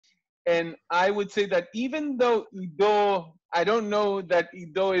And I would say that even though Iddo, I don't know that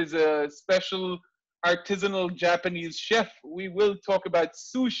Iddo is a special artisanal Japanese chef, we will talk about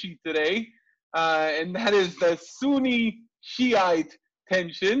sushi today, and that is the Sunni Shiite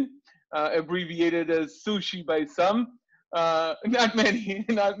tension, abbreviated as sushi by some. Not many,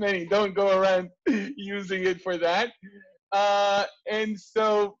 not many. Don't go around using it for that. And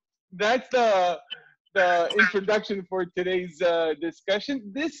so that's the introduction for today's discussion.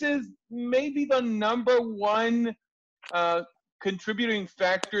 This is maybe the number one uh, contributing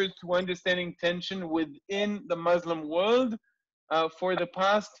factor to understanding tension within the Muslim world for the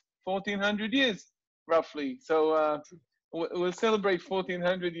past 1400 years, roughly. So we'll celebrate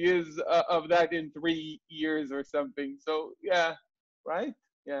 1400 years of that in 3 years or something. So yeah, right?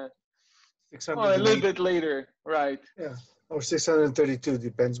 Yeah. Oh, a little 608. bit later, right? Yeah, or 632,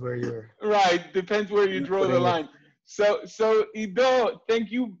 depends where Right, depends where you you're draw the putting it. line. So Ido, thank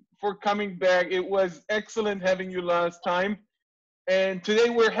you for coming back. It was excellent having you last time, and today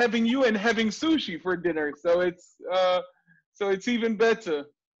we're having you and having sushi for dinner. So it's even better.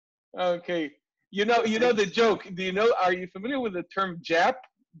 Okay, you know the joke. Do you know? Are you familiar with the term JAP,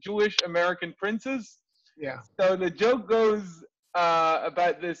 Jewish American Princes? Yeah. So the joke goes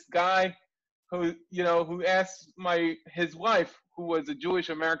about this guy who who asked his wife, who was a Jewish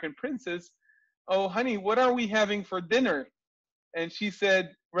American princess, "Oh, honey, what are we having for dinner?" And she said,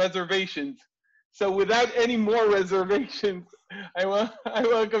 "Reservations." So without any more reservations, I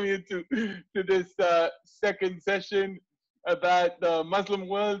welcome you to this second session about the Muslim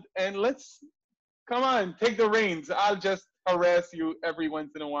world, and let's come on, take the reins. I'll just harass you every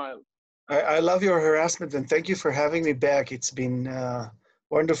once in a while. I love your harassment and thank you for having me back. It's been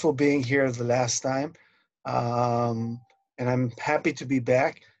wonderful being here the last time. Um, and I'm happy to be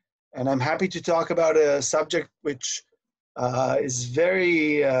back. And I'm happy to talk about a subject which is very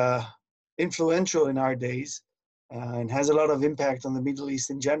influential in our days and has a lot of impact on the Middle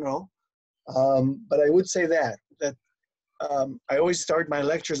East in general. But I would say that I always start my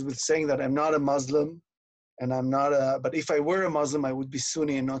lectures with saying that I'm not a Muslim, and I'm not but if I were a Muslim, I would be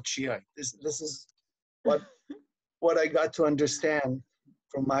Sunni and not Shiite. This is what I got to understand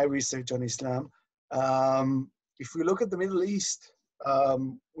from my research on Islam. If we look at the Middle East,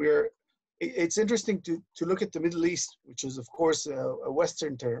 it's interesting to look at the Middle East, which is of course a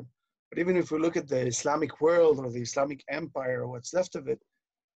Western term, but even if we look at the Islamic world or the Islamic empire or what's left of it,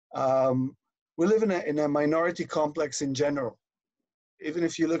 we live in a minority complex in general. Even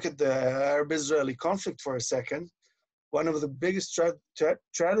if you look at the Arab-Israeli conflict for a second, one of the biggest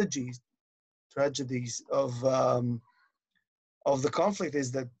tragedies of the conflict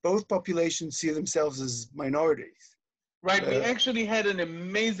is that both populations see themselves as minorities. Right, we actually had an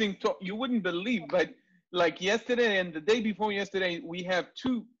amazing talk. You wouldn't believe, but like yesterday and the day before yesterday, we had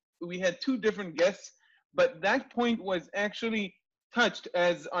two different guests, but that point was actually touched,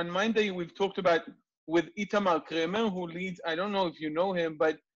 as on Monday we've talked about with Itamar Kremer, who leads, I don't know if you know him,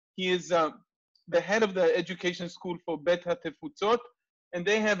 but he is the head of the education school for Bet HaTefutzot, and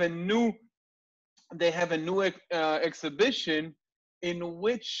they have a new exhibition in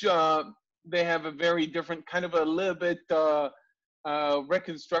which they have a very different kind of a little bit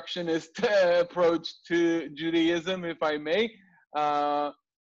reconstructionist approach to Judaism, if I may.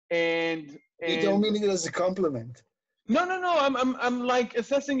 And You don't mean it as a compliment. no, I'm like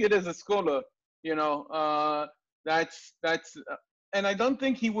assessing it as a scholar. You know, that's, and I don't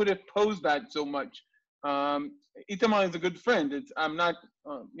think he would have posed that so much. Itamar is a good friend. I'm not,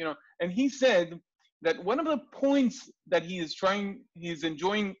 and he said that one of the points that he's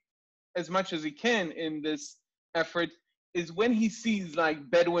enjoying as much as he can in this effort is when he sees like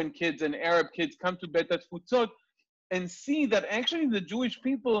Bedouin kids and Arab kids come to Bet Futzot and see that actually the Jewish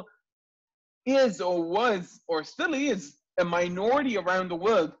people is or was or still is a minority around the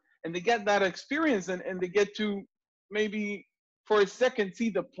world, and they get that experience and they get to maybe for a second see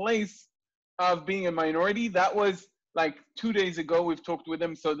the place of being a minority. That was like 2 days ago. We've talked with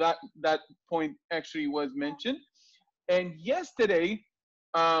him, so that point actually was mentioned. And yesterday,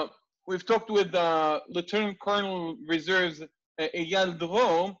 we've talked with Lieutenant Colonel Reserves Eyal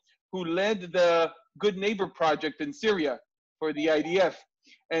Dro, who led the Good Neighbor Project in Syria for the IDF.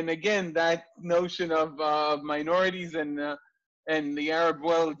 And again, that notion of minorities and the Arab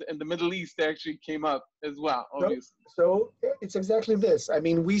world and the Middle East actually came up as well, obviously. So it's exactly this. I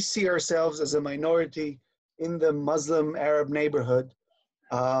mean, we see ourselves as a minority in the Muslim Arab neighborhood.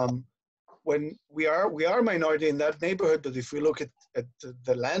 When we are a minority in that neighborhood, but if we look at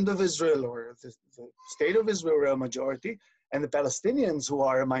the land of Israel or the state of Israel, we're a majority, and the Palestinians, who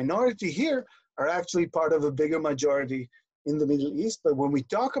are a minority here, are actually part of a bigger majority in the Middle East. But when we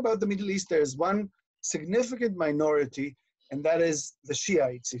talk about the Middle East, there's one significant minority, and that is the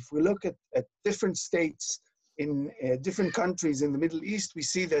Shiites. If we look at different states in different countries in the Middle East, we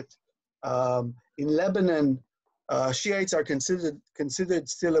see that in Lebanon, Shiites are considered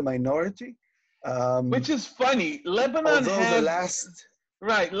still a minority. Which is funny. Lebanon Although has the last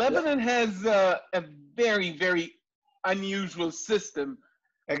right. Lebanon has a very, very unusual system,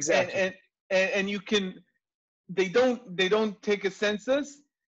 exactly. and you can they don't take a census,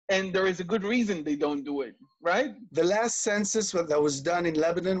 and there is a good reason they don't do it. Right. The last census that was done in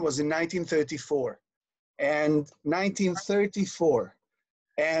Lebanon was in 1934, and 1934,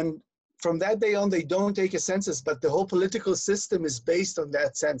 and from that day on, they don't take a census, but the whole political system is based on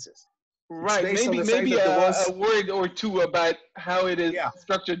that census. It's Right. based on the fact Maybe that there a was, word or two about how it is yeah.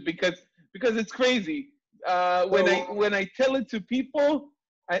 structured, because it's crazy. So, When I tell it to people,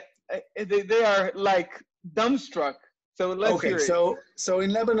 they are like dumbstruck. So let's okay, hear it. so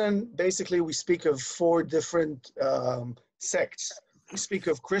in Lebanon, basically, we speak of four different sects. We speak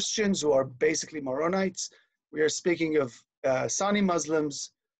of Christians who are basically Maronites. We are speaking of Sunni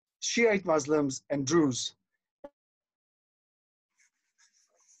Muslims, Shiite Muslims, and Druze.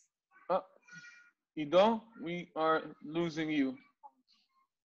 Iddo, we are losing you.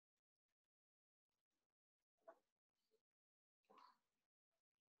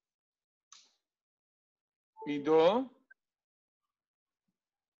 Iddo,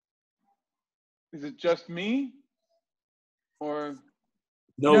 is it just me, or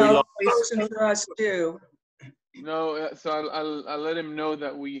No, we lost. It's for us too. no? So I'll let him know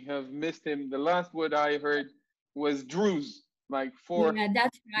that we have missed him. The last word I heard was Druze, like four. Yeah,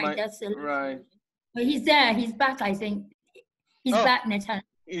 that's right. My, That's the right. But he's there. He's back, I think. He's Oh. back, Netanel.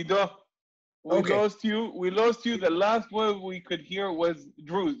 Iddo, we Okay. lost you. We lost you. The last word we could hear was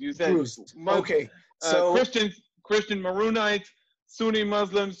Druze. You said Druze. Okay, so Christian Maronites, Sunni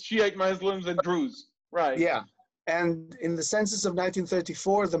Muslims, Shiite Muslims, and Druze. Right. yeah, and in the census of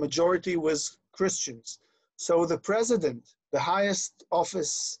 1934, the majority was Christians. So the president, the highest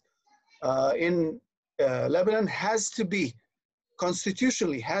office in Lebanon, has to be,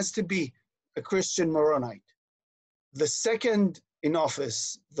 constitutionally, has to be a Christian Maronite. The second in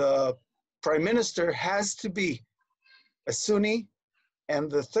office, the prime minister, has to be a Sunni,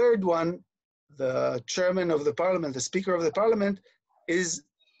 and the third one, the chairman of the parliament, the speaker of the parliament, is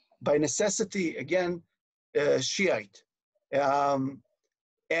by necessity, again, Shiite.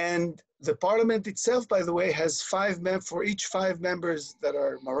 And the parliament itself, by the way, has for each 5 members that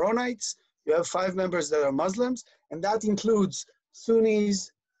are Maronites, you have 5 members that are Muslims, and that includes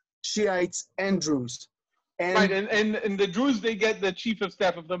Sunnis, Shiites, and Druze. And right, and the Druze, they get the chief of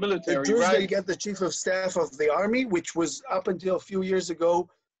staff of the military, the Druze, right? they get the chief of staff of the army, which was up until a few years ago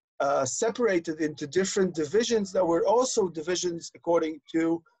separated into different divisions that were also divisions according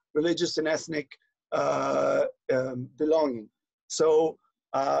to religious and ethnic belonging. So,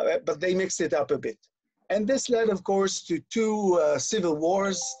 but they mixed it up a bit. And this led, of course, to 2 civil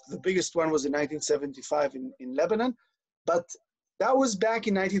wars. The biggest one was in 1975 in Lebanon, but that was back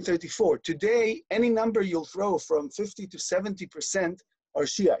in 1934. Today, any number you'll throw from 50 to 70% are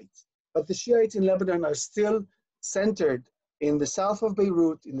Shiites. But the Shiites in Lebanon are still centered in the south of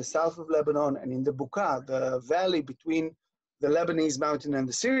Beirut, in the south of Lebanon, and in the Buqa, the valley between the Lebanese mountain and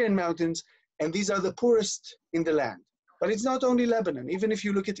the Syrian mountains, and these are the poorest in the land. But it's not only Lebanon. Even if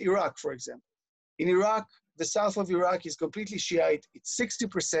you look at Iraq, for example. In Iraq, the south of Iraq is completely Shiite. It's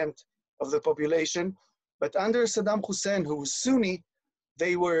 60% of the population. But under Saddam Hussein, who was Sunni,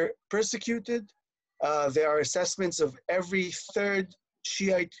 they were persecuted. There are assessments of every 3rd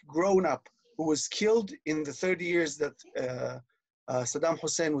Shiite grown-up who was killed in the 30 years that Saddam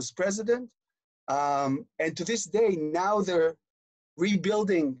Hussein was president. And to this day, now they're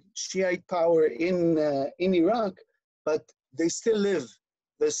rebuilding Shiite power in Iraq, but they still live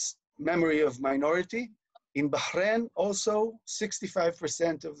this memory of minority. In Bahrain, also,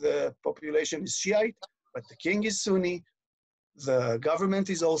 65% of the population is Shiite, but the king is Sunni, the government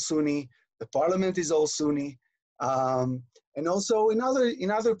is all Sunni, the parliament is all Sunni. And also in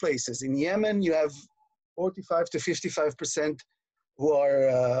other places. In Yemen, you have 45 to 55% who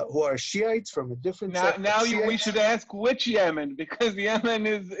are Shiites from a different sect of Now Shiites. we should ask which Yemen, because Yemen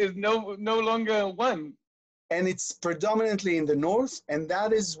is no longer one. And it's predominantly in the north, and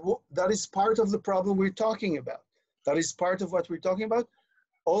that is part of the problem we're talking about. That is part of what we're talking about.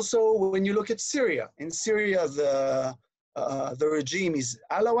 Also, when you look at Syria, in Syria, the regime is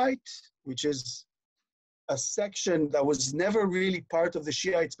Alawite, which is a section that was never really part of the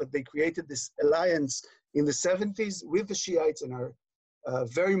Shiites, but they created this alliance in the 70s with the Shiites and are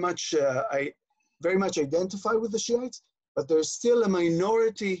very much identify with the Shiites. but there's still a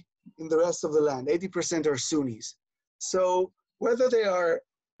minority in the rest of the land. 80% are Sunnis. So whether they are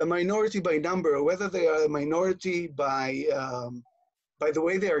a minority by number or whether they are a minority by the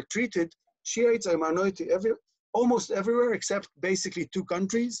way they are treated, Shiites are a minority almost everywhere except basically two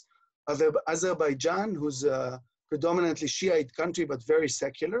countries. Azerbaijan, who's a predominantly Shiite country but very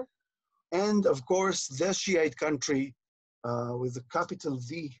secular, and of course the Shiite country with the capital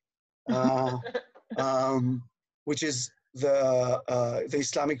V, which is the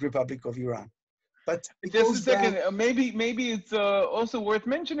Islamic Republic of Iran. But just a second, maybe it's also worth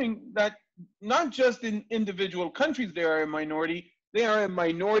mentioning that not just in individual countries they are a minority, they are a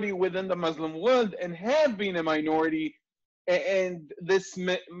minority within the Muslim world and have been a minority, and this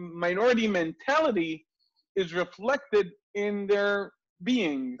minority mentality is reflected in their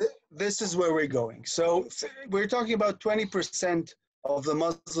being. This is where we're going. So we're talking about 20% of the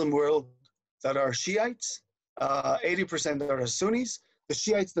Muslim world that are Shiites, 80% that are Sunnis. The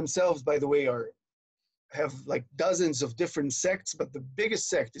Shiites themselves, by the way, have like dozens of different sects, but the biggest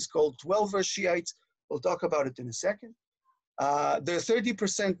sect is called 12er Shiites. We'll talk about it in a second. There are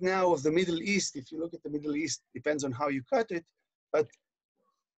 30% now of the Middle East. If you look at the Middle East, depends on how you cut it. But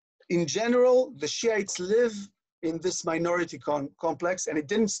in general, the Shiites live in this minority complex, and it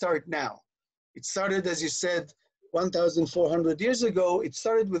didn't start now. It started, as you said, 1,400 years ago. It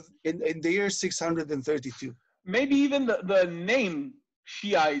started in the year 632. Maybe even the name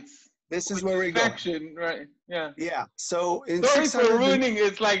Shiites. This is where we're going. Right? Yeah. Yeah. So in sorry for ruining.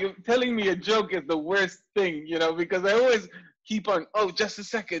 It's like telling me a joke is the worst thing, because I always keep on. Oh, just a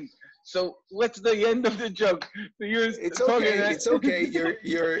second. So what's the end of the joke? So it's okay. It's okay.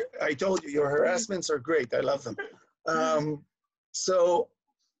 I told you your harassments are great. I love them. So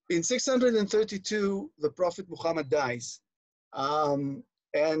in 632, the Prophet Muhammad dies, and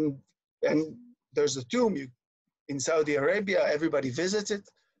there's a tomb in Saudi Arabia. Everybody visits it.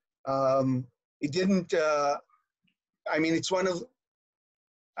 It didn't. It's one of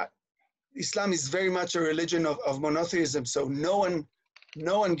Islam is very much a religion of monotheism. So no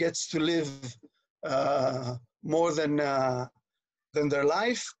one gets to live more than their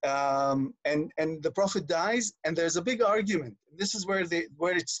life. And the Prophet dies, and there's a big argument. This is where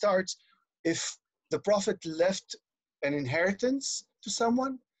it starts. If the Prophet left an inheritance to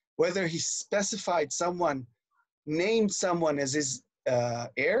someone, whether he specified someone, named someone as his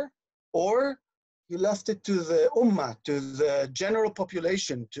heir, or he left it to the ummah, to the general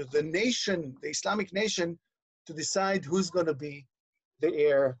population, to the nation, the Islamic nation, to decide who's going to be the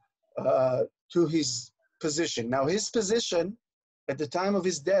heir to his position. Now, his position at the time of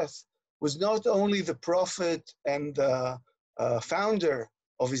his death was not only the prophet and the founder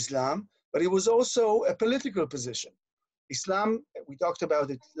of Islam, but it was also a political position. Islam, we talked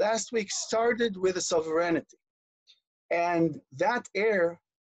about it last week, started with a sovereignty. And that heir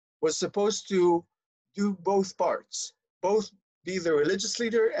was supposed to do both parts, both be the religious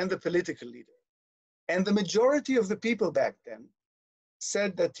leader and the political leader. And the majority of the people back then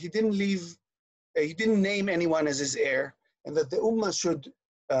said that he didn't name anyone as his heir, and that the ummah should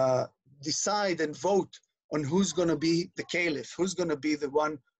decide and vote on who's going to be the caliph, who's going to be the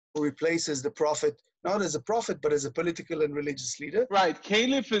one who replaces the prophet, not as a prophet, but as a political and religious leader. Right,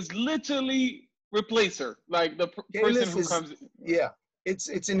 caliph is literally replacer, like the person who comes. Yeah,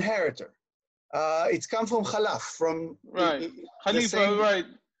 it's inheritor. It's come from khalaf, from Khalifa, right?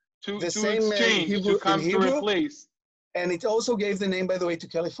 To exchange, to come to replace. And it also gave the name, by the way, to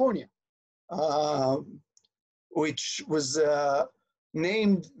California, which was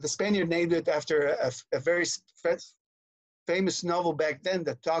named. The Spaniard named it after a very famous novel back then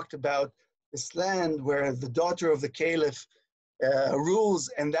that talked about this land where the daughter of the caliph rules,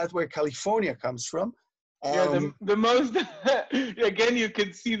 and that's where California comes from. The most, again, you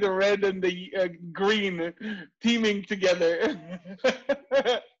can see the red and the green teaming together.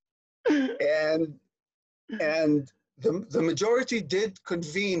 and the majority did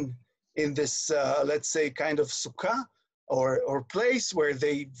convene in this, let's say, kind of sukkah or place where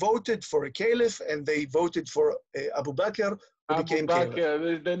they voted for a caliph, and they voted for Abu Bakr, who became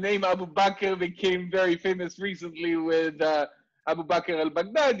caliph. The name Abu Bakr became very famous recently with Abu Bakr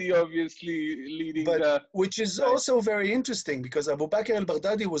al-Baghdadi, obviously leading which is also very interesting, because Abu Bakr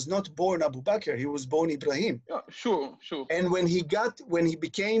al-Baghdadi was not born Abu Bakr, he was born Ibrahim. Yeah, sure. And when he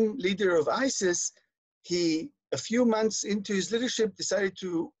became leader of ISIS, he, a few months into his leadership, decided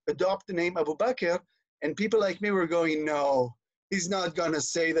to adopt the name Abu Bakr, and people like me were going, no, he's not gonna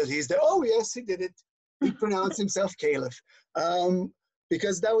say that he's oh yes, he did it. He pronounced himself caliph.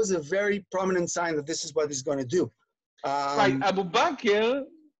 Because that was a very prominent sign that this is what he's gonna do. Right, Abu Bakr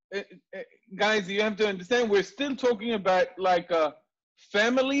guys, you have to understand, we're still talking about like a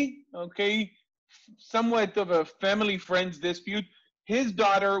family, okay, somewhat of a family friends dispute. His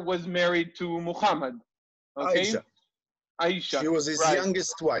daughter was married to Muhammad, okay, Aisha. Aisha, She was his right,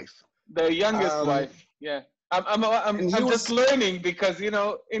 youngest wife. the youngest Um, wife. Yeah, I'm and he I'm just was, learning because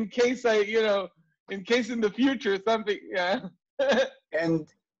in case in case in the future something, yeah.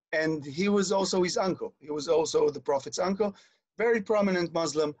 and he was also his uncle. He was also the Prophet's uncle, very prominent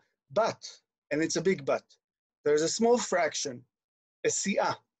Muslim. But, and it's a big but, there's a small fraction, a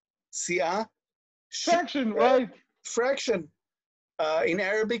Si'ah, Traction, right? fraction, in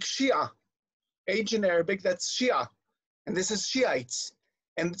Arabic, Shia. Ancient Arabic, that's Shia. And this is Shiites.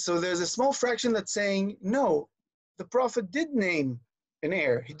 And so there's a small fraction that's saying, no, the Prophet did name an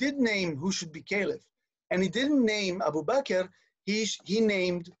heir. He did name who should be caliph. And he didn't name Abu Bakr, he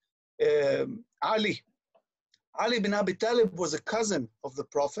named Ali. Ali bin Abi Talib was a cousin of the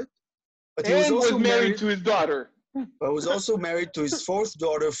Prophet, but he was And was also married to his daughter. but was also married to his fourth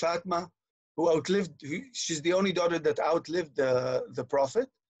daughter, Fatima, who outlived, she's the only daughter that outlived the Prophet.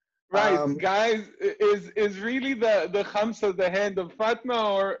 Right, guys, is really the Khamsa the hand of Fatma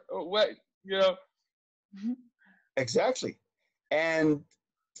or what? You know. Exactly. And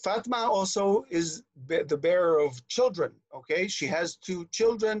Fatma also is the bearer of children, okay? She has two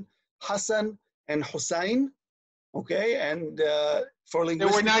children, Hassan and Hussein, okay? And for They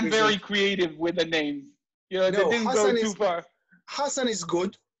were linguistic not reasons, very creative with the names. You know, they no, didn't go too far. Hassan is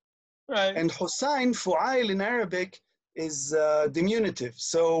good, Right. and Hussein, Fu'ail in Arabic, is diminutive.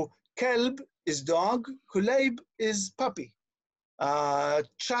 So Kalb is dog, Kulayb is puppy.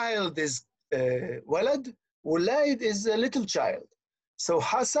 Child is walad, Wulaid is a little child. So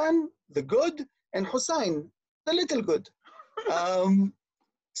Hassan, the good, and Hussein, the little good.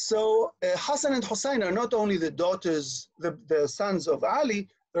 So Hassan and Hussein are not only the daughters, the sons of Ali,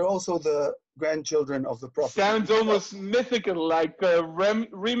 they're also the grandchildren of the Prophet. Sounds almost mythical, like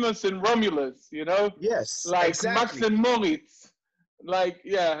Remus and Romulus, you know? Yes, Like exactly. Max and Moritz. Like,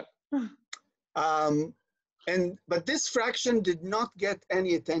 yeah. But this fraction did not get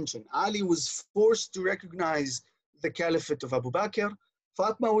any attention. Ali was forced to recognize the caliphate of Abu Bakr.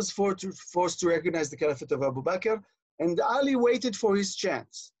 Fatma was forced to recognize the caliphate of Abu Bakr. And Ali waited for his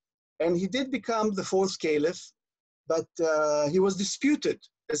chance. And he did become the fourth caliph, but he was disputed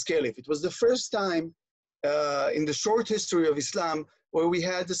as caliph. It was the first time in the short history of Islam where we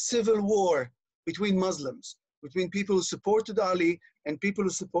had a civil war between Muslims, between people who supported Ali and people who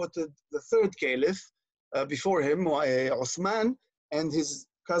supported the third caliph before him, Uthman, and his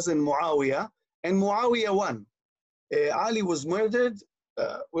cousin Muawiyah. And Muawiyah won. Ali was murdered.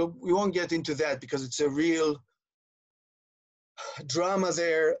 We won't get into that because it's a real drama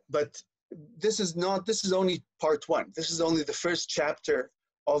there, but this is only part one. This is only the first chapter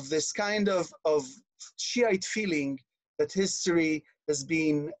of this kind of Shiite feeling that history has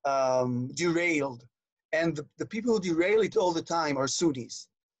been derailed. And the people who derail it all the time are Sunnis.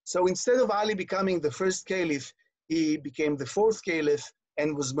 So instead of Ali becoming the first caliph, he became the fourth caliph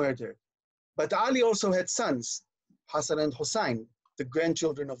and was murdered. But Ali also had sons, Hassan and Hussein, the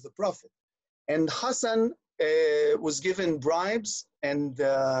grandchildren of the Prophet. And Hassan was given bribes and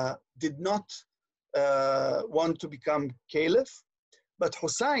did not want to become caliph. But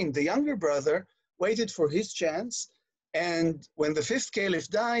Hussein, the younger brother, waited for his chance. And when the fifth caliph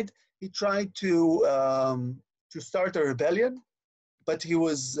died, he tried to start a rebellion, but he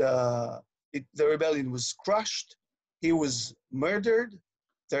was the rebellion was crushed. He was murdered.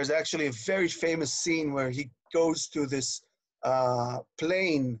 There's actually a very famous scene where he goes to this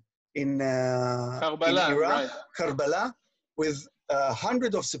plain in Iraq, right. Karbala, with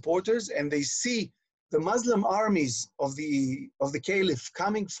hundreds of supporters, and they see the Muslim armies of the caliph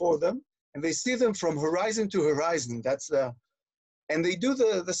coming for them, and they see them from horizon to horizon. And they do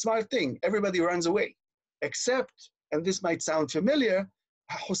the smart thing. Everybody runs away, except, and this might sound familiar,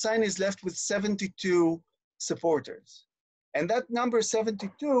 Hussein is left with 72 supporters. And that number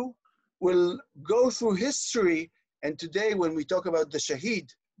 72 will go through history. And today, when we talk about the Shaheed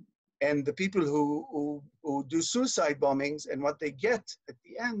and the people who do suicide bombings, and what they get at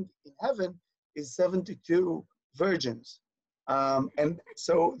the end in heaven is 72 virgins. And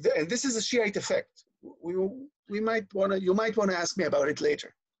this is a Shiite effect. You might want to ask me about it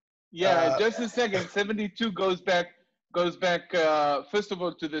later. Yeah, just a second. 72 goes back first of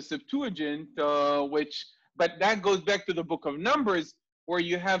all to the Septuagint, but that goes back to the book of Numbers, where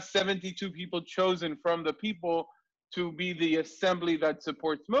you have 72 people chosen from the people to be the assembly that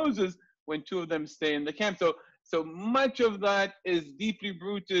supports Moses when two of them stay in the camp. So much of that is deeply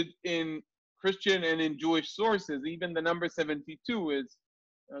rooted in Christian and in Jewish sources. Even the number 72 is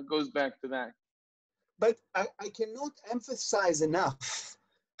goes back to that. But I cannot emphasize enough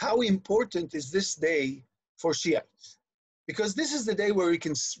how important is this day for Shiites. Because this is the day where we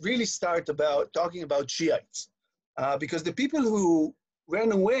can really start about talking about Shiites. Because the people who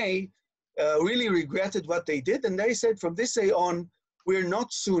ran away really regretted what they did. And they said, from this day on, we're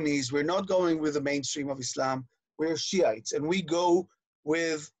not Sunnis. We're not going with the mainstream of Islam. We're Shiites. And we go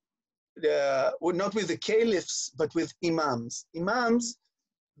with, not with the caliphs, but with imams. Imams,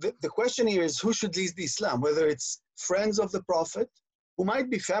 the question here is who should lead the Islam, whether it's friends of the Prophet, who might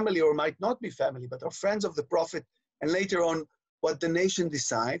be family or might not be family, but are friends of the Prophet, and later on what the nation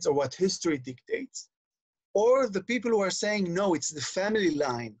decides or what history dictates, or the people who are saying, no, it's the family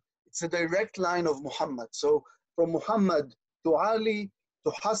line. It's a direct line of Muhammad. So from Muhammad to Ali,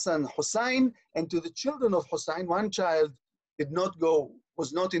 to Hassan, Hussein, and to the children of Hussein, one child did not go,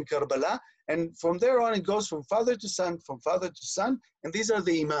 was not in Karbala. And from there on, it goes from father to son, and these are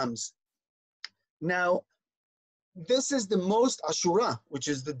the imams. Now, this is the most Ashura, which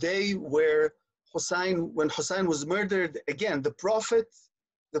is the day where when Hussein was murdered, again, the Prophet's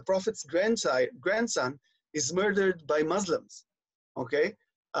grandson is murdered by Muslims, okay?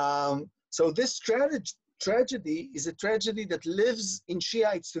 So this tragedy is a tragedy that lives in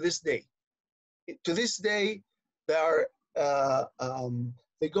Shiites to this day. To this day, they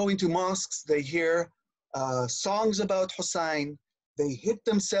go into mosques, they hear songs about Hussein, they hit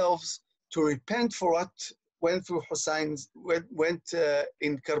themselves to repent for what went through went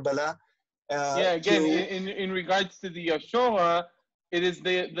in Karbala. Yeah, again, in regards to the Ashura, it is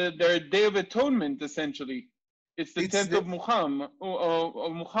their Day of Atonement, essentially. It's the 10th of Muharram,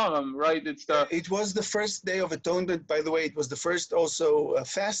 right? It was the first Day of Atonement. By the way, it was the first also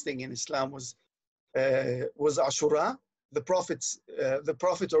fasting in Islam was Ashura. The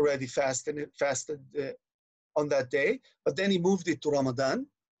Prophet already fasted on that day, but then he moved it to Ramadan.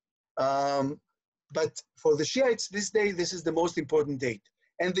 But for the Shiites, this is the most important date.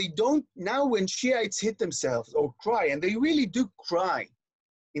 And they don't, now when Shiites hit themselves or cry, and they really do cry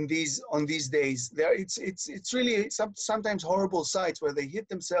on these days, it's really sometimes horrible sights where they hit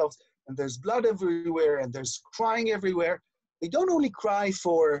themselves and there's blood everywhere and there's crying everywhere. They don't only cry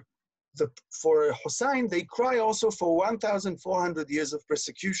for Hussein, they cry also for 1,400 years of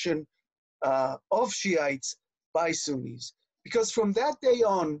persecution of Shiites by Sunnis. Because from that day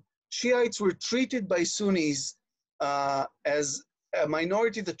on, Shiites were treated by Sunnis as a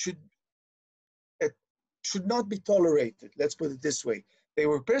minority that should not be tolerated. Let's put it this way. They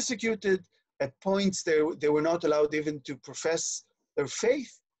were persecuted. At points, they were not allowed even to profess their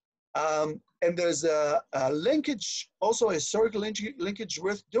faith. And there's a linkage, also a historical linkage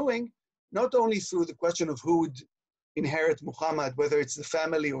worth doing, not only through the question of who would inherit Muhammad, whether it's the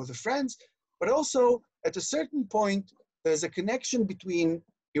family or the friends, but also at a certain point, there's a connection between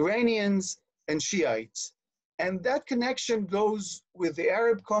Iranians and Shiites. And that connection goes with the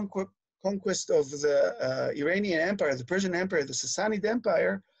Arab conquest of the Iranian Empire, the Persian Empire, the Sassanid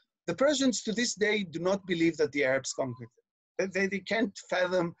Empire. The Persians to this day do not believe that the Arabs conquered them. They can't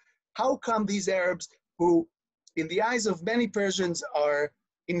fathom how come these Arabs, who in the eyes of many Persians are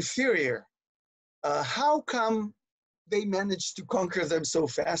inferior, how come they managed to conquer them so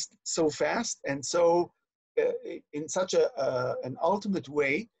fast and so in such an ultimate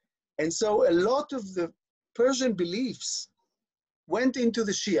way. And so a lot of the Persian beliefs went into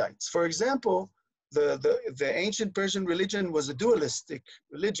the Shiites. For example, the ancient Persian religion was a dualistic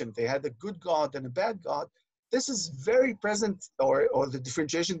religion. They had a good God and a bad God. This is very present, or the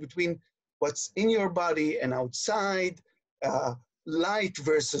differentiation between what's in your body and outside, light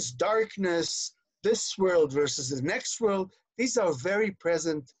versus darkness, this world versus the next world. These are very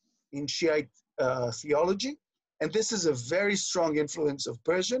present in Shiite theology. And this is a very strong influence of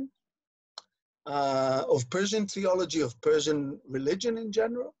Persian theology, of Persian religion in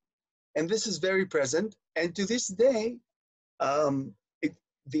general. And this is very present. And to this day,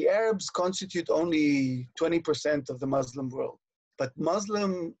 the Arabs constitute only 20% of the Muslim world. But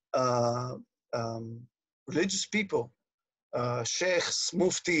Muslim religious people, sheikhs,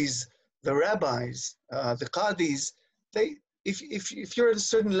 muftis, the rabbis, the qadis, if you're at a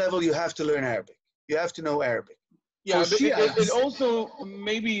certain level, you have to learn Arabic. You have to know Arabic. Yeah, but it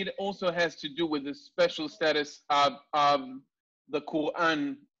also has to do with the special status of the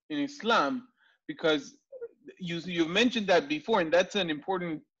Quran in Islam, because you mentioned that before, and that's an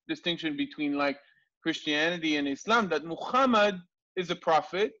important distinction between like Christianity and Islam, that Muhammad is a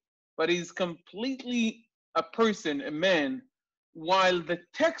prophet, but he's completely a person, a man, while the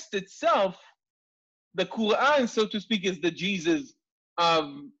text itself, the Quran, so to speak, is the Jesus of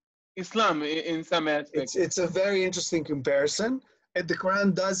Islam in some aspects. It's a very interesting comparison. and the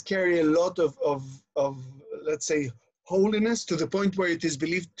Quran does carry a lot of let's say, holiness to the point where it is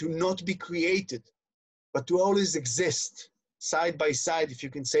believed to not be created, but to always exist side by side, if you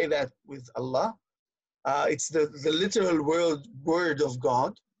can say that with Allah. It's the literal word of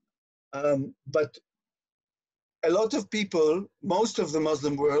God. But a lot of people, most of the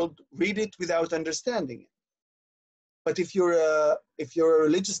Muslim world, read it without understanding it. But if you're a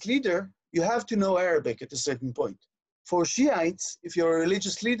religious leader, you have to know Arabic at a certain point. For Shiites, if you're a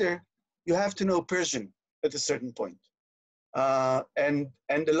religious leader, you have to know Persian at a certain point. And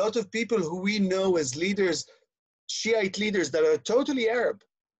a lot of people who we know as leaders, Shiite leaders that are totally Arab,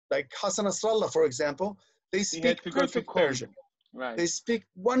 like Hassan Nasrallah, for example, they speak perfect Persian. Right. They speak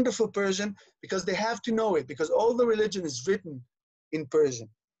wonderful Persian because they have to know it, because all the religion is written in Persian.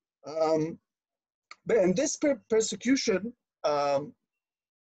 And this persecution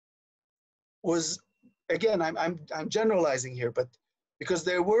was, again, I'm generalizing here, but because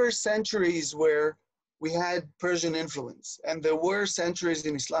there were centuries where we had Persian influence, and there were centuries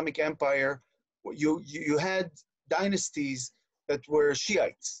in Islamic Empire, you had dynasties that were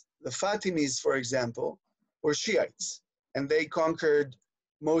Shiites. The Fatimids, for example, were Shiites, and they conquered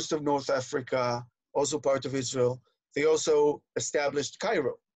most of North Africa, also part of Israel. They also established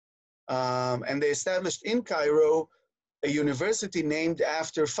Cairo. And they established in Cairo a university named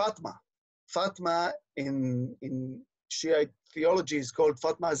after Fatma. Fatma in Shiite theology is called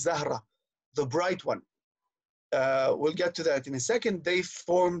Fatma Zahra, the bright one. We'll get to that in a second. They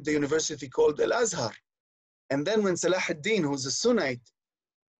formed the university called Al-Azhar. And then when Salah ad-Din, who's a Sunnite,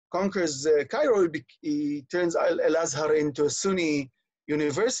 conquers Cairo, he turns Al-Azhar into a Sunni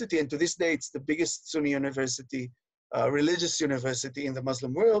university. And to this day, it's the biggest Sunni university, religious university in the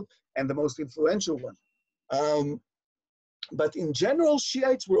Muslim world, and the most influential one. But in general,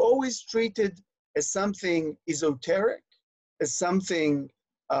 Shiites were always treated as something esoteric, as something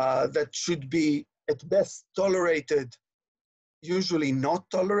that should be at best tolerated, usually not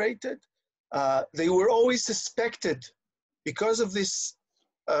tolerated. They were always suspected, because of this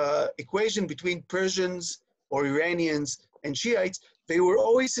equation between Persians or Iranians and Shiites, they were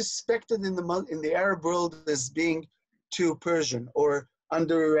always suspected in the Arab world as being too Persian or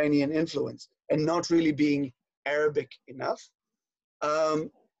under Iranian influence, and not really being Arabic enough.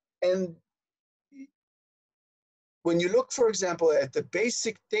 And when you look, for example, at the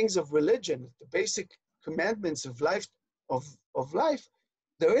basic things of religion, the basic commandments of life,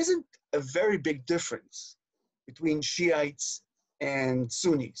 there isn't a very big difference between Shiites and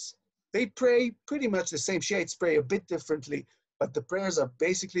Sunnis. They pray pretty much the same. Shiites pray a bit differently, but the prayers are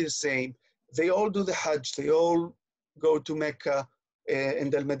basically the same. They all do the Hajj. They all go to Mecca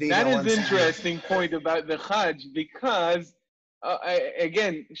and Al-Madinah. That is an interesting point about the Hajj, because,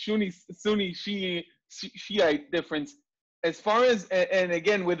 again, Sunni Shiite difference. As far as, and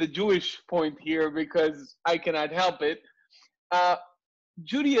again, with the Jewish point here, because I cannot help it,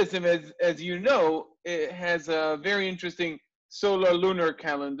 Judaism, as you know, it has a very interesting solar lunar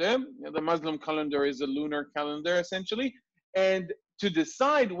calendar. The Muslim calendar is a lunar calendar, essentially. And to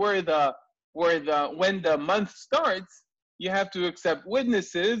decide when the month starts, you have to accept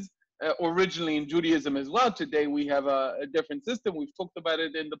witnesses. Originally in Judaism as well. Today we have a different system. We've talked about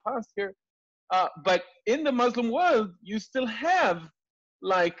it in the past here. But in the Muslim world, you still have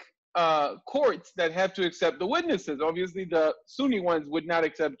like courts that have to accept the witnesses. Obviously, the Sunni ones would not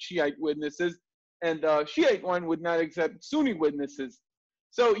accept Shiite witnesses, and the Shiite one would not accept Sunni witnesses.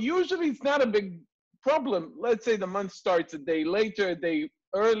 So usually it's not a big problem. Let's say the month starts a day later, a day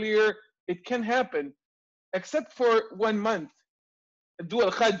earlier. It can happen, except for 1 month. Do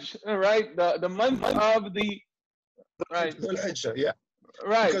al-Hajj, right? The month of the, right. Yeah.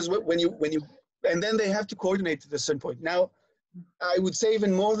 Right. Because when you, and then they have to coordinate at a certain point. Now, I would say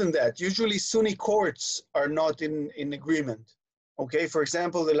even more than that. Usually Sunni courts are not in agreement. Okay, for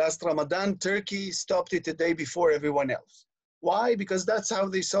example, the last Ramadan, Turkey stopped it a day before everyone else. Why? Because that's how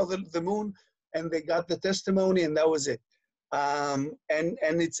they saw the moon, and they got the testimony, and that was it. And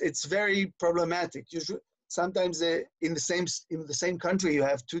it's very problematic. Usually, sometimes in the same country, you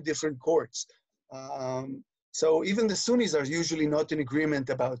have two different courts. So even the Sunnis are usually not in agreement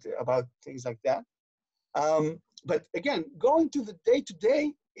about things like that. But again, going to the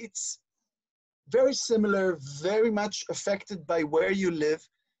day-to-day, it's very similar, very much affected by where you live.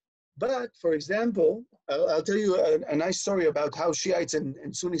 But for example, I'll tell you a nice story about how Shiites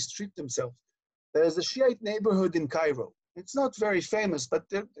and Sunnis treat themselves. There's a Shiite neighborhood in Cairo. It's not very famous, but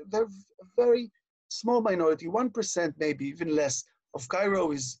they're a very small minority, 1% maybe, even less, of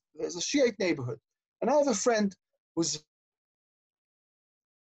Cairo there's a Shiite neighborhood. And I have a friend who's...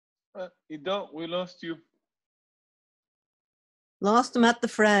 Iddo, we lost you. Lost him at the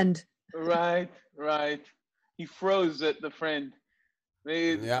friend. Right, right. He froze at the friend.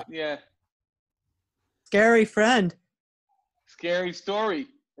 Yeah. Yeah. Scary friend. Scary story.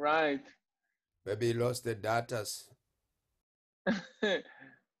 Right. Maybe he lost the datas.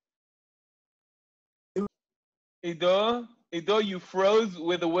 Iddo, you froze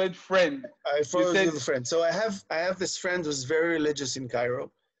with the word friend. I froze said- with a friend. So I have this friend who's very religious in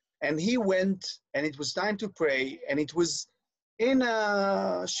Cairo, and he went, and it was time to pray, and it was in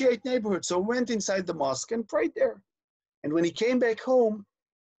a Shiite neighborhood. So went inside the mosque and prayed there. And when he came back home,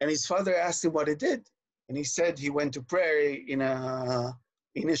 and his father asked him what he did, and he said he went to pray in a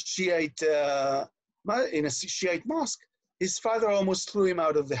Shiite Shiite mosque. His father almost threw him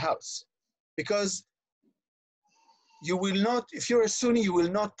out of the house, because you will not, if you're a Sunni, you will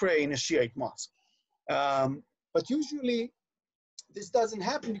not pray in a Shiite mosque. But usually this doesn't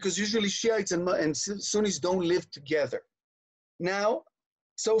happen, because usually Shiites and Sunnis don't live together. Now,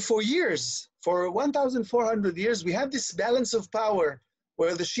 so for years, for 1,400 years, we have this balance of power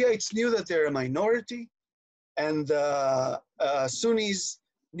where the Shiites knew that they're a minority, and Sunnis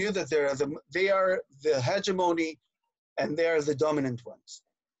knew that they are the hegemony, and they are the dominant ones.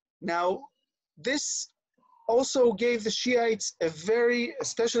 Now, this also gave the Shiites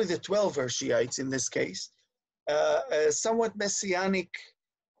especially the 12er Shiites in this case, a somewhat messianic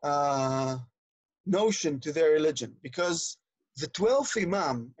notion to their religion, because the 12th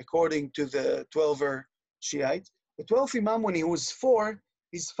Imam, according to the 12er Shiites, the 12th Imam, when he was 4,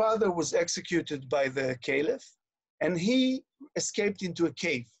 his father was executed by the Caliph, and he escaped into a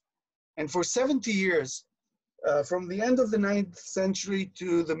cave. And for 70 years, from the end of the 9th century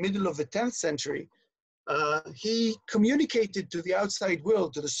to the middle of the 10th century, he communicated to the outside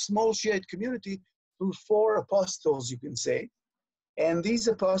world, to the small Shiite community, through 4 apostles, you can say. And these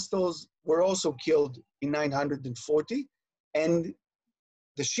apostles were also killed in 940. And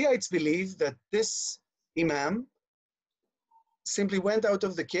the Shiites believe that this Imam simply went out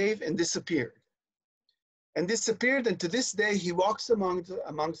of the cave and disappeared. And to this day, he walks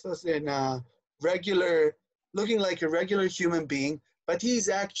amongst us in a looking like a regular human being, but he's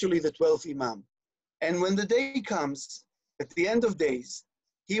actually the 12th Imam. And when the day comes, at the end of days,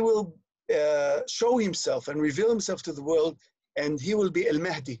 he will show himself and reveal himself to the world, and he will be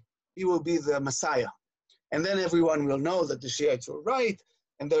Al-Mahdi. He will be the Messiah. And then everyone will know that the Shiites were right,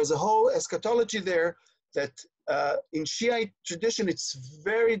 and there's a whole eschatology there that in Shiite tradition, it's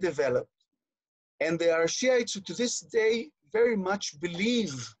very developed. And there are Shiites who to this day very much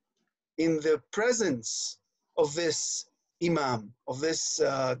believe in the presence of this Imam, of this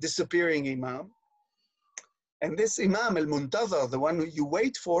disappearing Imam. And this Imam, al-Muntazar, the one who you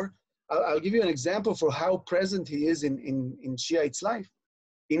wait for, I'll give you an example for how present he is in Shiites' life.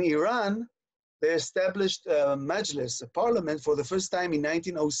 In Iran, they established a majlis, a parliament, for the first time in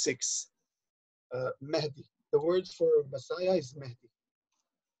 1906. Mahdi. The word for Messiah is Mahdi.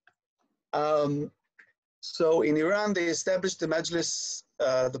 So in Iran, they established the majlis,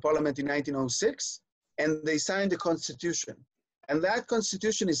 the parliament in 1906, and they signed the constitution. And that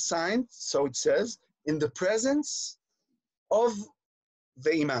constitution is signed, so it says, in the presence of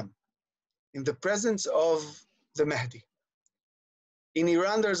the Imam, in the presence of the Mahdi. In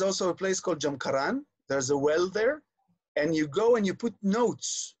Iran, there's also a place called Jamkaran. There's a well there, and you go and you put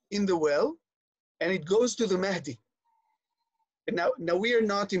notes in the well, and it goes to the Mahdi. And now we are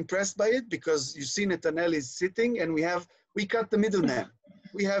not impressed by it, because you see Netanel is sitting, and we cut the middleman.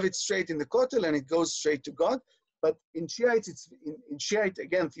 We have it straight in the Kotel, and it goes straight to God. But in Shiite, in Shiite,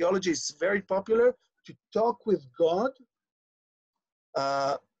 again, theology is very popular to talk with God,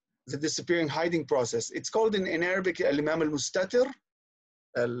 the disappearing hiding process. It's called in Arabic, al-Imam al-Mustatir,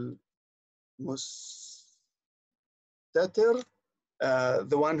 the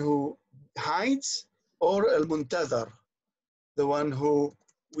one who hides, or al-Muntazar, the one who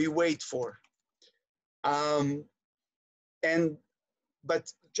we wait for.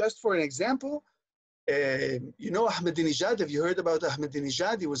 But just for an example, you know Ahmadinejad, have you heard about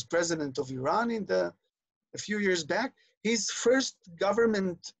Ahmadinejad? He was president of Iran a few years back. His first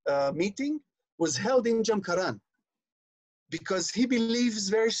government meeting was held in Jamkaran, because he believes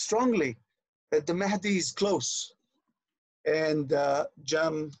very strongly that the Mahdi is close. And I'll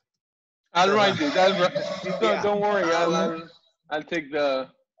write it. Don't worry. I'll take the.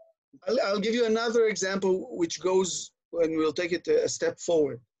 I'll give you another example, which goes, and we'll take it a step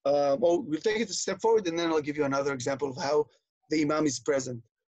forward. We'll take it a step forward, and then I'll give you another example of how the Imam is present.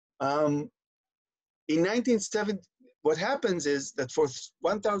 In 1970, what happens is that for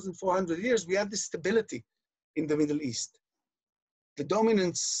 1,400 years, we had this stability in the Middle East. The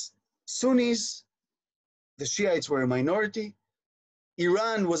dominant Sunnis, the Shiites were a minority,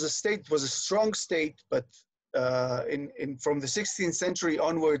 Iran was a strong state, but from the 16th century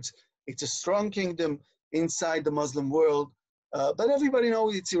onwards, it's a strong kingdom inside the Muslim world. But everybody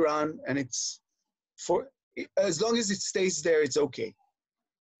knows it's Iran, and as long as it stays there, it's okay.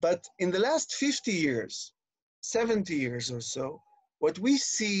 But in the last 50 years, 70 years or so, what we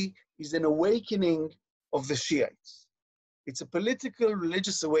see is an awakening of the Shiites. It's a political,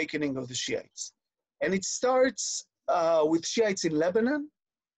 religious awakening of the Shiites. And it starts with Shiites in Lebanon,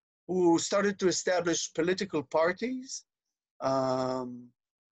 who started to establish political parties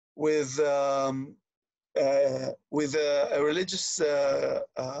with a religious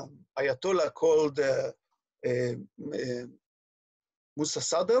Ayatollah called Musa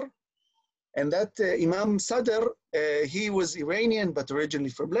Sadr. And that Imam Sadr, he was Iranian, but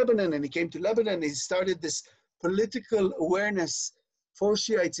originally from Lebanon, and he came to Lebanon, and he started this political awareness for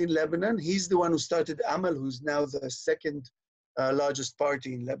Shiites in Lebanon. He's the one who started Amal, who's now the second largest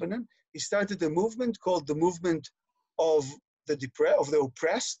party in Lebanon. He started a movement called the Movement of the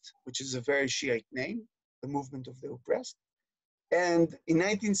Oppressed, which is a very Shiite name, the Movement of the Oppressed. And in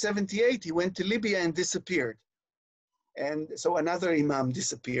 1978, he went to Libya and disappeared. And so another Imam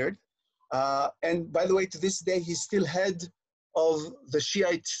disappeared. And by the way, to this day, he's still head of the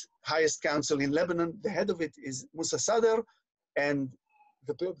Shiite highest council in Lebanon. The head of it is Musa Sadr, and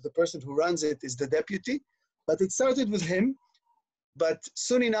the person who runs it is the deputy. But it started with him, but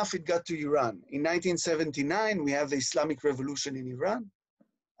soon enough it got to Iran. In 1979, we have the Islamic Revolution in Iran.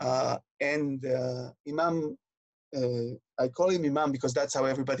 And Imam, I call him Imam because that's how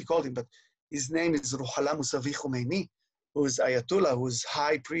everybody called him, but his name is Ruhollah Mousavi Khomeini, who is Ayatollah, who is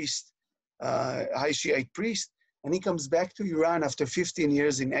high priest, high Shiite priest, and he comes back to Iran after 15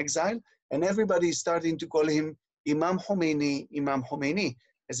 years in exile, and everybody is starting to call him Imam Khomeini,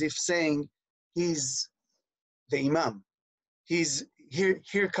 as if saying he's the Imam. He's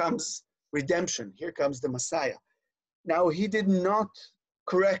here comes redemption, here comes the Messiah. Now, he did not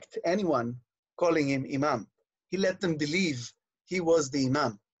correct anyone calling him Imam. He let them believe he was the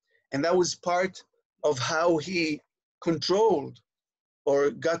Imam. And that was part of how he controlled or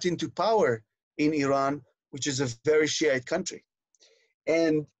got into power in Iran, which is a very Shiite country.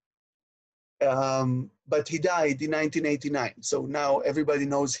 And but he died in 1989. So now everybody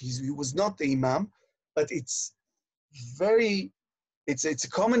knows he was not the Imam, but it's a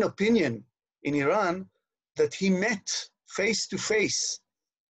common opinion in Iran that he met face to face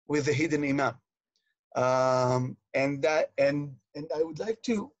with the hidden Imam. And I would like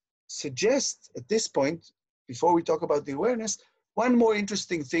to suggest at this point, before we talk about the awareness, one more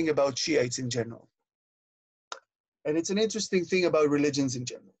interesting thing about Shiites in general. And it's an interesting thing about religions in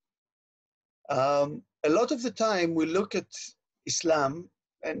general. A lot of the time we look at Islam,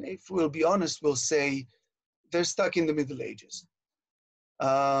 and if we'll be honest, we'll say they're stuck in the Middle Ages.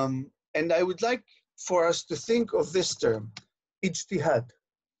 And I would like for us to think of this term, ijtihad.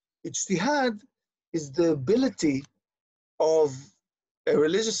 Ijtihad is the ability of a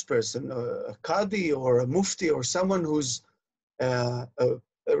religious person, a qadi or a mufti or someone who's a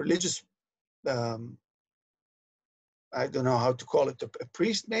religious, I don't know how to call it, a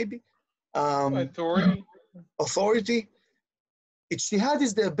priest maybe? Authority. Ijtihad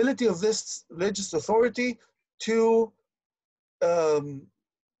is the ability of this religious authority to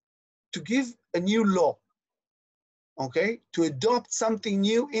give a new law, okay? To adopt something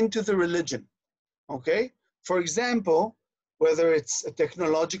new into the religion, okay? For example, whether it's a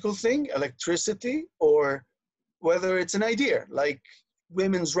technological thing, electricity, or whether it's an idea like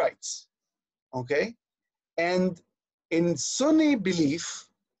women's rights, okay? And in Sunni belief,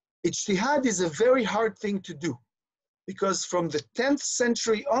 ijtihad is a very hard thing to do because from the 10th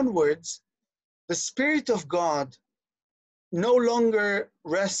century onwards, the Spirit of God no longer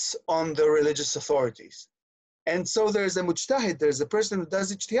rests on the religious authorities. And so there's a mujtahid, there's a person who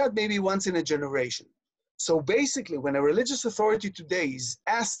does ijtihad maybe once in a generation. So basically, when a religious authority today is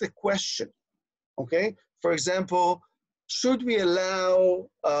asked a question, okay, for example, should we allow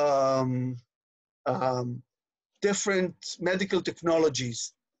different medical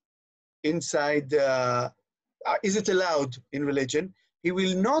technologies inside, is it allowed in religion? He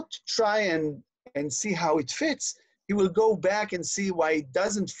will not try and see how it fits. He will go back and see why it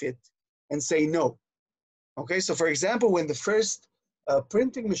doesn't fit and say no. Okay, so for example, when the first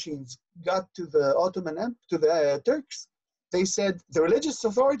printing machines got to the Turks, they said, the religious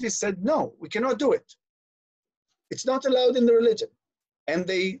authorities said, no, we cannot do it. It's not allowed in the religion. And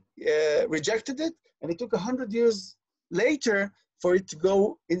they rejected it, and it took 100 years later for it to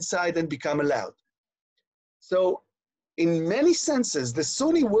go inside and become allowed. So in many senses, the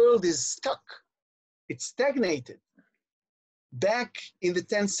Sunni world is stuck. It's stagnated back in the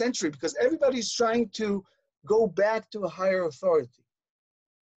 10th century because everybody's trying to go back to a higher authority.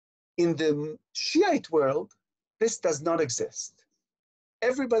 In the Shiite world, this does not exist.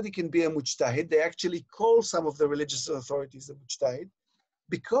 Everybody can be a mujtahid. They actually call some of the religious authorities a mujtahid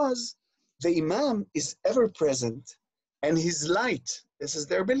because the imam is ever present and his light, this is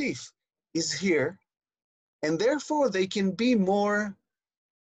their belief, is here. And therefore they can be more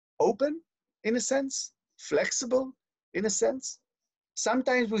open in a sense, flexible in a sense.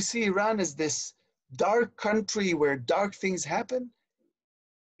 Sometimes we see Iran as this dark country where dark things happen.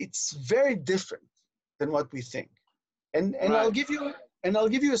 It's very different than what we think. And Right. I'll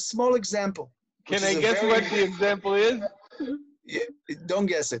give you a small example. Can I guess what the example is? Yeah, don't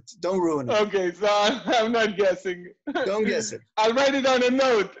guess it. Don't ruin it. Okay, so I'm not guessing. Don't guess it. I'll write it on a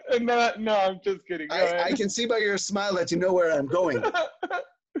note. No, I'm just kidding. Go ahead. I can see by your smile that you know where I'm going.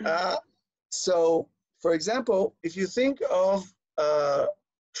 So, for example, if you think of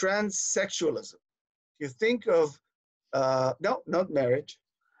transsexualism, you think of, no, not marriage,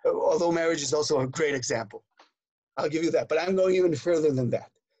 although marriage is also a great example. I'll give you that, but I'm going even further than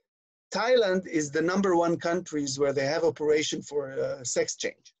that. Thailand is the #1 countries where they have operation for sex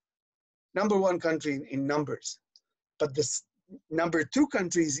change. #1 country in numbers. But the #2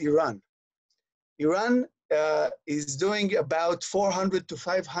 country is Iran. Iran is doing about 400 to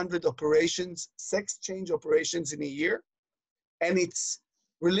 500 operations, sex change operations in a year. And it's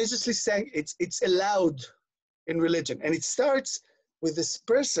religiously saying it's allowed in religion. And it starts with this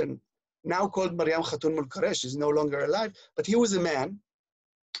person now called Maryam Khatun Mulkaresh, is no longer alive, but he was a man.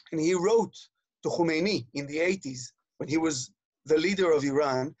 And he wrote to Khomeini in the 80s when he was the leader of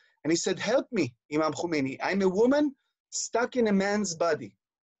Iran. And he said, help me, Imam Khomeini. I'm a woman stuck in a man's body.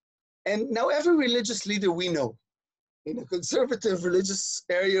 And now every religious leader we know, in a conservative religious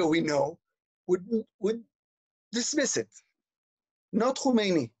area we know, would dismiss it. Not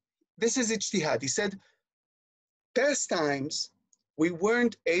Khomeini. This is ijtihad. He said, past times, we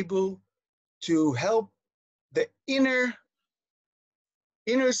weren't able to help the inner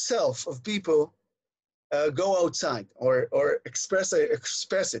self of people go outside or express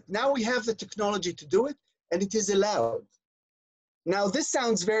it. Now we have the technology to do it, and it is allowed. Now this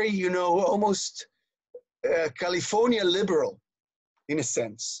sounds very, almost California liberal in a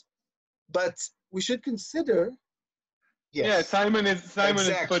sense, but we should consider. Yes, yeah, Simon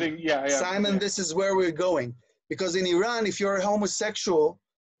exactly. is putting, Simon, this is where we're going. Because in Iran, if you're a homosexual,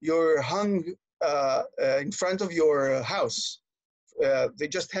 you're hung in front of your house. They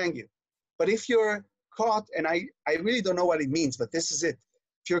just hang you. But if you're caught, and I really don't know what it means, but this is it.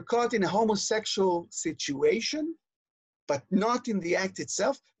 If you're caught in a homosexual situation, but not in the act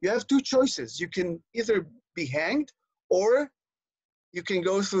itself, you have two choices. You can either be hanged or you can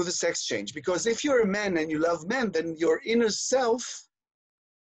go through the sex change. Because if you're a man and you love men, then your inner self,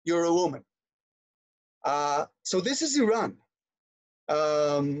 you're a woman. So this is Iran.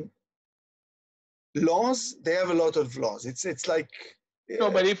 Laws, they have a lot of laws. It's like... No,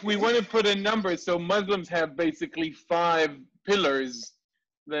 but if we want to put a number, so Muslims have basically 5 pillars.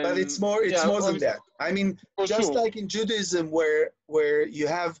 Then, but it's more than that. I mean, just like in Judaism, where you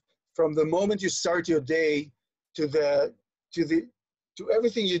have from the moment you start your day to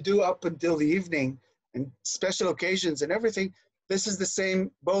everything you do up until the evening and special occasions and everything, this is the same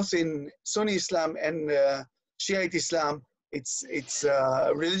both in Sunni Islam and Shiite Islam. It's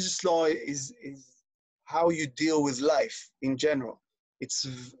religious law is how you deal with life in general. It's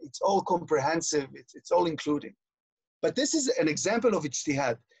all comprehensive. It's all including. But this is an example of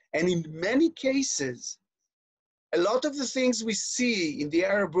ijtihad. And in many cases, a lot of the things we see in the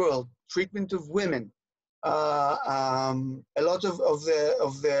Arab world, treatment of women, a lot of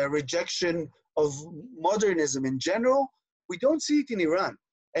the rejection of modernism in general, we don't see it in Iran.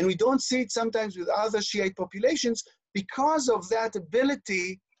 And we don't see it sometimes with other Shiite populations because of that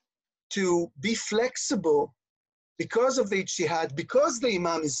ability to be flexible, because of the ijtihad, because the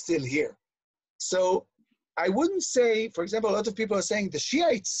imam is still here. So I wouldn't say, for example, a lot of people are saying the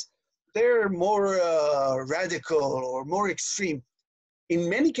Shiites, they're more radical or more extreme. In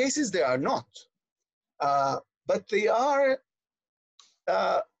many cases, they are not. But they are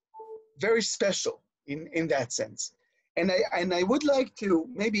very special in that sense. And I would like to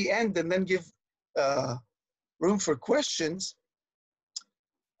maybe end and then give room for questions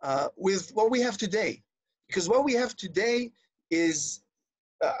with what we have today. Because what we have today is,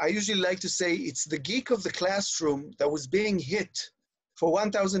 I usually like to say, it's the geek of the classroom that was being hit for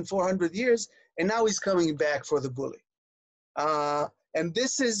 1,400 years, and now he's coming back for the bully. And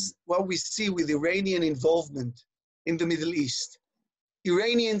this is what we see with Iranian involvement in the Middle East.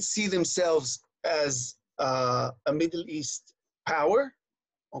 Iranians see themselves as a Middle East power,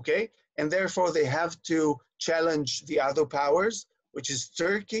 okay? And therefore they have to challenge the other powers, which is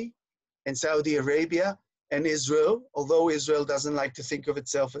Turkey and Saudi Arabia and Israel. Although Israel doesn't like to think of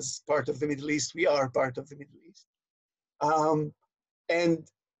itself as part of the Middle East, we are part of the Middle East. And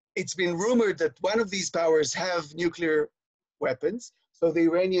it's been rumored that one of these powers have nuclear weapons. So the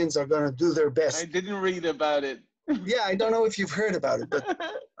Iranians are going to do their best. I didn't read about it. Yeah, I don't know if you've heard about it, but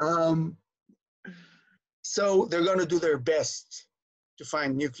so they're going to do their best to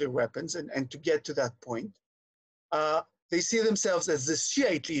find nuclear weapons and to get to that point. They see themselves as the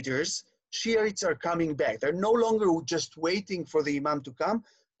Shiite leaders. Shiites are coming back. They're no longer just waiting for the Imam to come.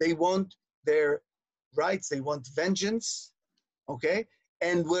 They want their rights. They want vengeance, okay?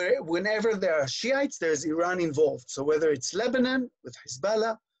 And whenever there are Shiites, there's Iran involved. So whether it's Lebanon with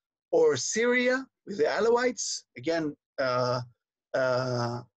Hezbollah or Syria with the Alawites, again,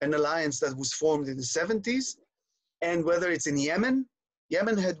 an alliance that was formed in the 70s, and whether it's in Yemen.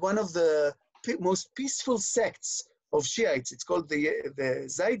 Yemen had one of the most peaceful sects of Shiites. It's called the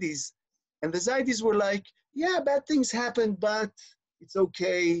Zaydis. And the Zaydis were like, yeah, bad things happened, but it's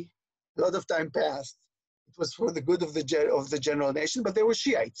okay. A lot of time passed. It was for the good of the general nation, but they were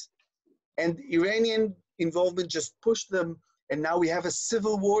Shiites. And Iranian involvement just pushed them. And now we have a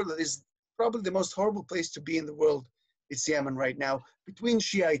civil war that is probably the most horrible place to be in the world. It's Yemen right now, between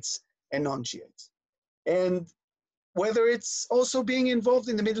Shiites and non-Shiites. And whether it's also being involved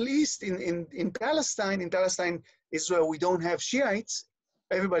in the Middle East, in Palestine, Israel, we don't have Shiites,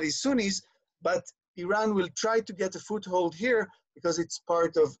 everybody's Sunnis, but Iran will try to get a foothold here because it's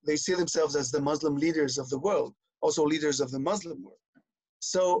part of, they see themselves as the Muslim leaders of the world, also leaders of the Muslim world.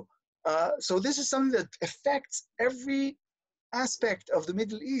 So, so this is something that affects every aspect of the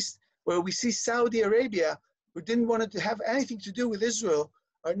Middle East, where we see Saudi Arabia, who didn't want to have anything to do with Israel,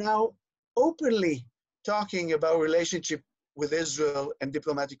 are now openly talking about relationship with Israel and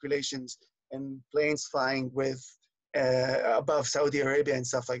diplomatic relations and planes flying with above Saudi Arabia and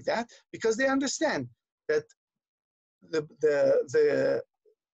stuff like that, because they understand that the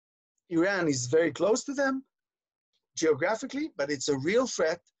Iran is very close to them geographically, but it's a real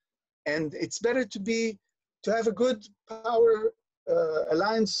threat, and it's better to have a good power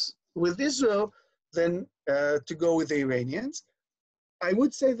alliance with Israel than to go with the Iranians. I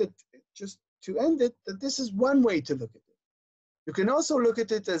would say that, just to end it, that this is one way to look at it. You can also look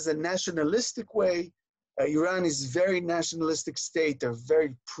at it as a nationalistic way. Iran is a very nationalistic state. They're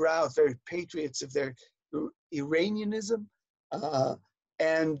very proud, very patriots of their Iranianism.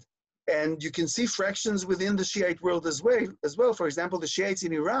 And you can see fractions within the Shiite world as well. For example, the Shiites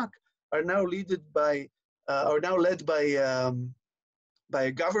in Iraq are now led by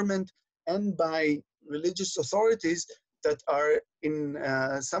a government and by religious authorities that are in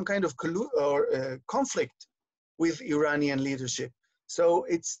some kind of conflict with Iranian leadership. So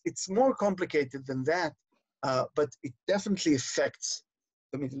it's more complicated than that, but it definitely affects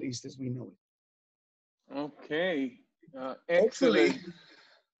the Middle East as we know it. Okay, excellent. Hopefully,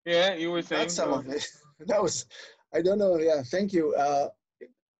 yeah, you were saying. that's some of it. That was, I don't know, yeah, thank you.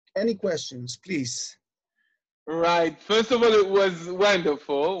 Any questions, please? Right. First of all, it was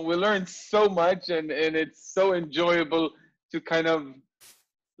wonderful. We learned so much, and it's so enjoyable to kind of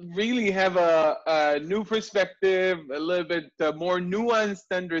really have a new perspective, a little bit more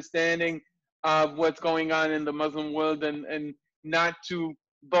nuanced understanding of what's going on in the Muslim world, and not to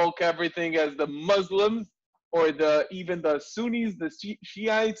bulk everything as the Muslims or even the Sunnis, the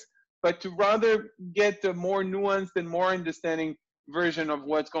Shiites, but to rather get a more nuanced and more understanding version of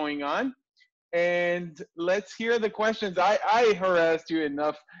what's going on. And let's hear the questions. I harassed you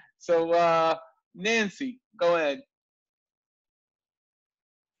enough. So Nancy, go ahead.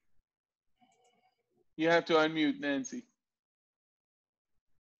 You have to unmute, Nancy.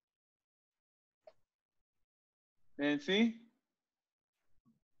 Nancy?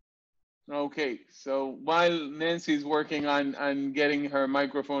 Okay, so while Nancy's working on getting her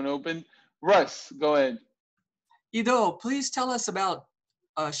microphone open, Russ, go ahead. Iddo, please tell us about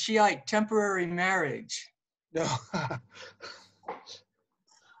Shiite temporary marriage. No.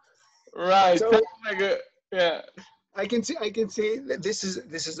 Right. So, yeah. I can see that this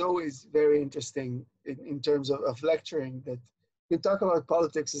is always very interesting in terms of lecturing, that you can talk about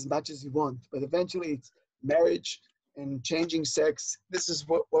politics as much as you want, but eventually it's marriage and changing sex. This is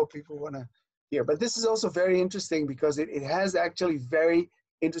what people want to hear. But this is also very interesting because it has actually very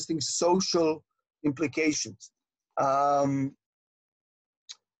interesting social implications.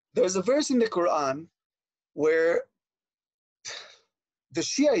 There's a verse in the Quran where the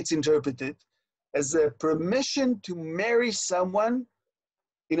Shiites interpret it as a permission to marry someone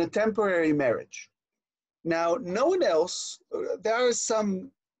in a temporary marriage. Now, no one else, there are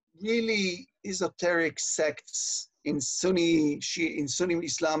some really esoteric sects in Sunni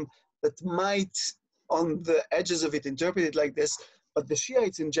Islam that might, on the edges of it, interpret it like this, but the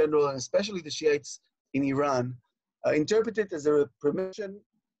Shiites in general, and especially the Shiites in Iran, interpret it as a permission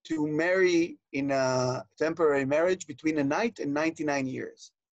to marry in a temporary marriage between a night and 99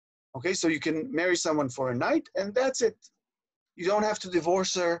 years. Okay, so you can marry someone for a night and that's it. You don't have to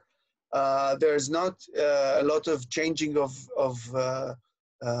divorce her. There's not a lot of changing of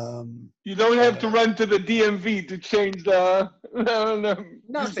you don't have to run to the DMV to change the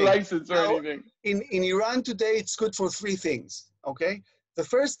nothing. license or Now, anything. In Iran today, it's good for three things. Okay, the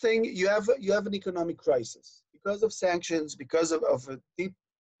first thing, you have an economic crisis because of sanctions, because of a deep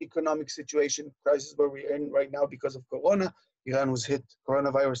economic situation crisis where we're in right now because of Corona. Iran was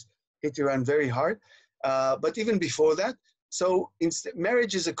coronavirus hit Iran very hard. But even before that, so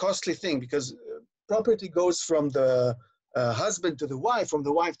marriage is a costly thing because property goes from the husband to the wife, from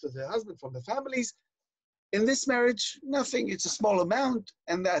the wife to the husband, from the families. In this marriage, nothing. It's a small amount,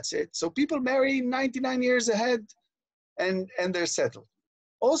 and that's it. So people marry 99 years ahead, and they're settled.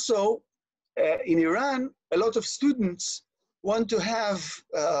 Also, in Iran, a lot of students want to have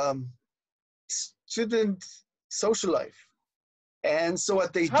student social life. And so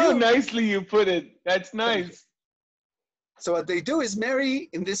what they do... How nicely you put it. That's nice. So what they do is marry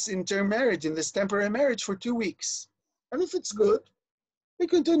in this interim marriage, in this temporary marriage for 2 weeks. And if it's good, they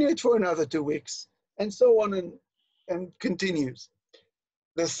continue it for another 2 weeks, and so on and continues.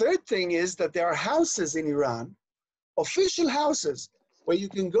 The third thing is that there are houses in Iran, official houses, where you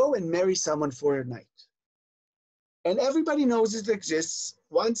can go and marry someone for a night. And everybody knows it exists.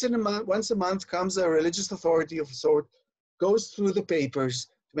 Once a month comes a religious authority of a sort, goes through the papers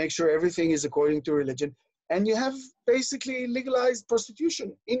to make sure everything is according to religion. And you have basically legalized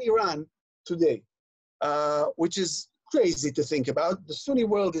prostitution in Iran today, which is crazy to think about. The Sunni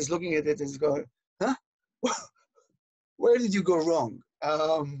world is looking at it and is going, huh? Where did you go wrong?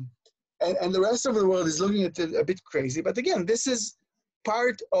 And the rest of the world is looking at it a bit crazy. But again, this is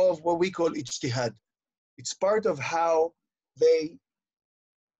part of what we call ijtihad. It's part of how they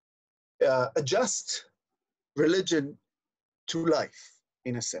adjust religion to life,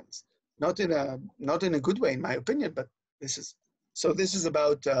 in a sense. Not in a good way, in my opinion, but this is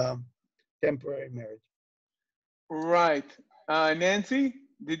about temporary marriage. Right. Nancy,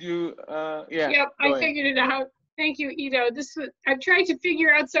 did you, yeah. Yep, I figured it out. Thank you, Iddo. I've tried to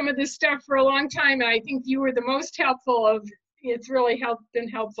figure out some of this stuff for a long time, and I think you were the most helpful of, it's really been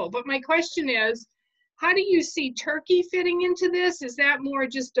helpful. But my question is, how do you see Turkey fitting into this? Is that more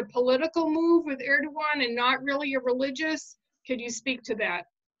just a political move with Erdogan and not really a religious? Could you speak to that?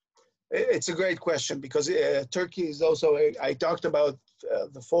 It's a great question because Turkey is also, I talked about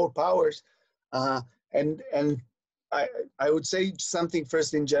the four powers, and I would say something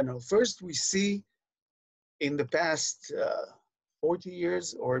first in general. First, we see in the past 40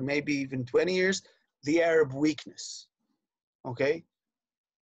 years or maybe even 20 years, the Arab weakness, okay?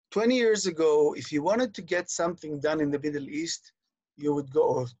 20 years ago, if you wanted to get something done in the Middle East, you would go,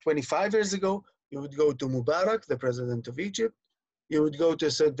 or 25 years ago, you would go to Mubarak, the president of Egypt. You would go to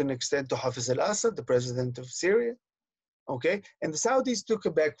a certain extent to Hafiz al-Assad, the president of Syria, okay? And the Saudis took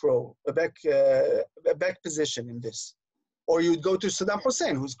a back position in this. Or you'd go to Saddam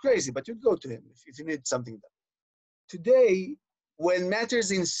Hussein, who's crazy, but you'd go to him if you need something done. Today, when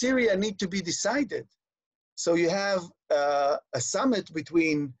matters in Syria need to be decided, so you have a summit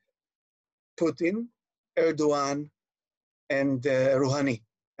between Putin, Erdogan, and Rouhani,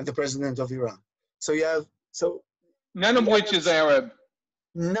 and the president of Iran. So you have, none of which is Arab.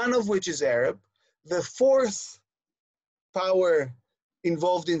 None of which is Arab. The fourth power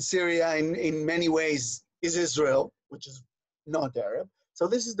involved in Syria in many ways is Israel, which is not Arab. So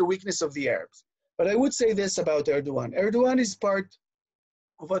this is the weakness of the Arabs. But I would say this about Erdogan. Erdogan is part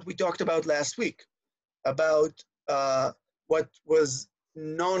of what we talked about last week, about what was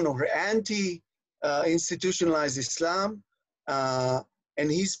known or anti-institutionalized Islam. And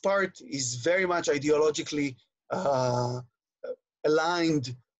his part is very much ideologically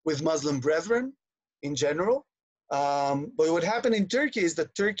aligned with Muslim brethren in general. But what happened in Turkey is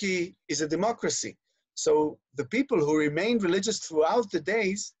that Turkey is a democracy. So the people who remained religious throughout the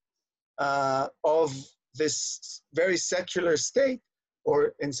days of this very secular state,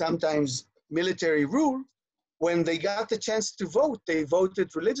 and sometimes military rule, when they got the chance to vote, they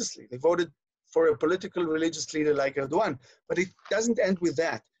voted religiously. They voted for a political religious leader like Erdogan. But it doesn't end with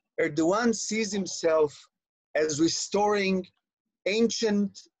that. Erdogan sees himself as restoring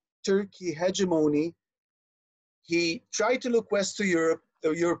ancient Turkey hegemony. He tried to look west to Europe.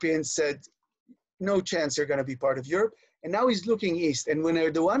 The Europeans said, no chance you're going to be part of Europe. And now he's looking east. And when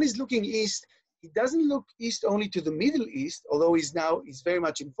Erdogan is looking east, he doesn't look east only to the Middle East, although he's very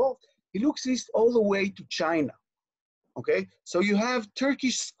much involved. He looks east all the way to China. Okay, so you have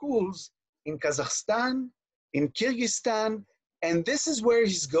Turkish schools in Kazakhstan, in Kyrgyzstan, and this is where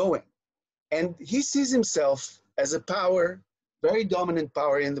he's going. And he sees himself as a power, very dominant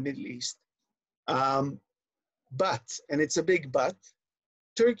power in the Middle East. But, and it's a big but,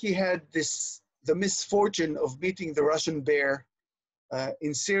 Turkey had the misfortune of meeting the Russian bear.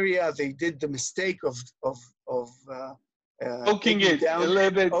 In Syria, they did the mistake of poking it down a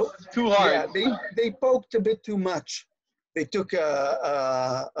little bit too hard. Yeah, they poked a bit too much. They took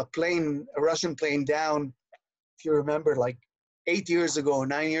a Russian plane down, if you remember, like 8 years ago,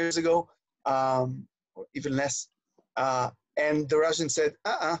 9 years ago, or even less. And the Russians said,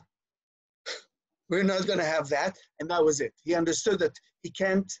 we're not going to have that. And that was it. He understood that he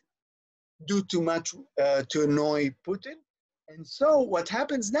can't do too much to annoy Putin. And so what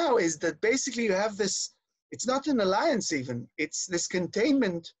happens now is that basically you have this, it's not an alliance even, it's this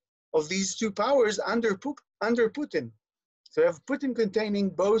containment of these two powers under Putin. So you have Putin containing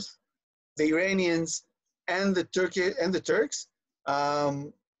both the Iranians and the Turks.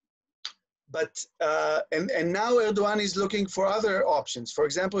 And now Erdogan is looking for other options. For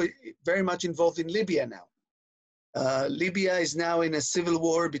example, very much involved in Libya now. Libya is now in a civil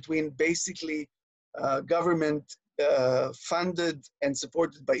war between basically government funded and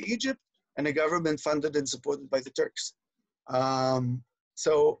supported by Egypt and a government funded and supported by the Turks.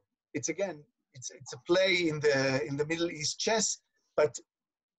 So it's a play in the Middle East chess, but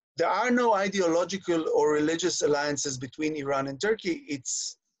there are no ideological or religious alliances between Iran and Turkey.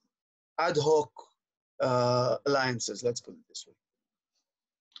 It's ad hoc alliances, let's put it this way.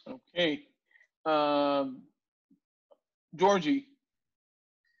 Okay. Georgie.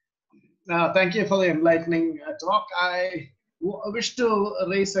 Thank you for the enlightening talk. I wish to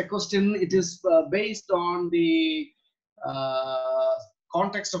raise a question. It is based on the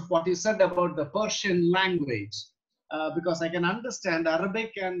context of what you said about the Persian language, because I can understand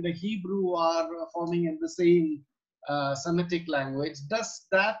Arabic and the Hebrew are forming in the same Semitic language. Does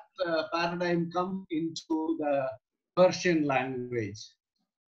that paradigm come into the Persian language?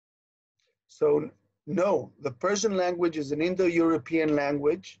 So no, the Persian language is an Indo-European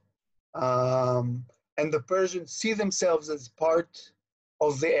language, and the Persians see themselves as part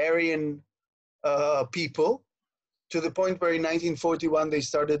of the Aryan people, to the point where in 1941 they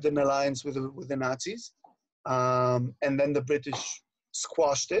started an alliance with the Nazis, and then the British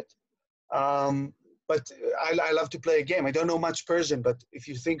squashed it. But I love to play a game. I don't know much Persian, but if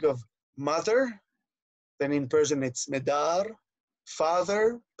you think of mother, then in Persian it's medar,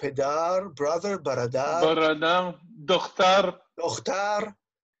 father, pedar, brother, baradar, dokhtar,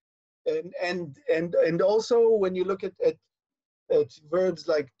 and also when you look at verbs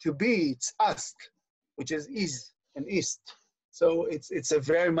like to be, it's ast, which is and ist. So it's a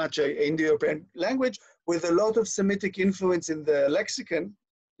very much an Indo-European language with a lot of Semitic influence in the lexicon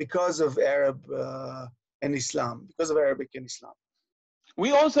because of Arab and Islam, because of Arabic and Islam.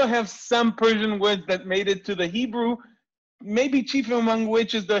 We also have some Persian words that made it to the Hebrew, maybe chief among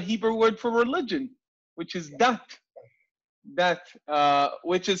which is the Hebrew word for religion, which is dat. That,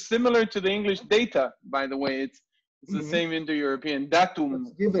 which is similar to the English data, by the way. It's the same Indo-European,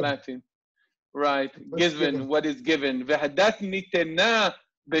 datum, Latin. Right, given, what is given.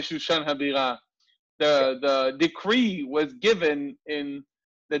 The decree was given in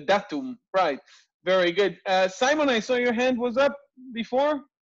the datum, right. Very good. Simon, I saw your hand was up before.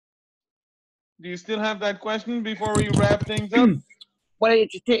 Do you still have that question before we wrap things up? Well,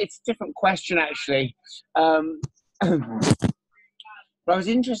 it's a different question, actually. But I was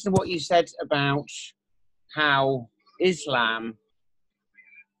interested in what you said about how Islam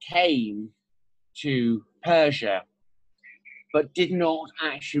came to Persia, but did not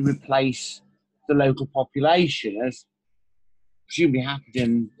actually replace the local population, as presumably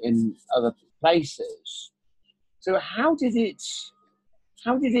happened in other places. So how did it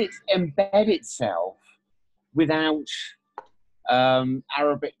embed itself without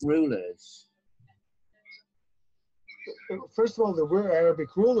Arabic rulers? First of all, there were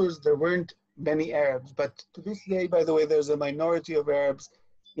Arabic rulers. There weren't many Arabs, but to this day, by the way, there's a minority of Arabs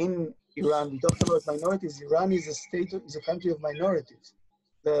in Iran. We talked about minorities. Iran is a country of minorities.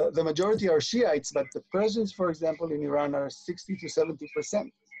 The majority are Shiites, but the Persians, for example, in Iran are 60 to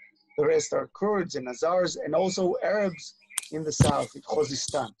 70%. The rest are Kurds and Azars, and also Arabs in the south, in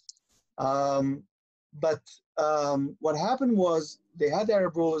Khuzestan. But what happened was they had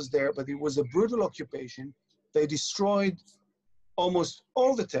Arab rulers there, but it was a brutal occupation. They destroyed almost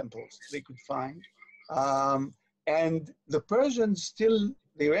all the temples they could find. And the Persians still,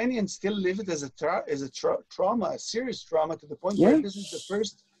 the Iranians still live it as a trauma, a serious trauma, to the point where this is the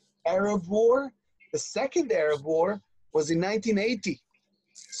first Arab war. The second Arab war was in 1980.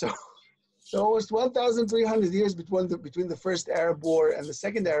 So almost 1,300 years between the first Arab war and the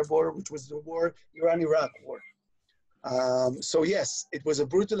second Arab war, which was the war, Iran-Iraq war. So yes, it was a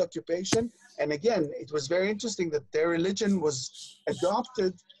brutal occupation. And again, it was very interesting that their religion was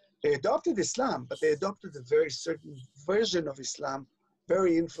adopted. They adopted Islam, but they adopted a very certain version of Islam,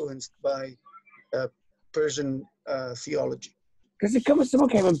 very influenced by Persian theology. Because if someone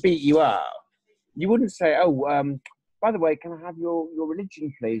came and beat you up, you wouldn't say, oh, by the way, can I have your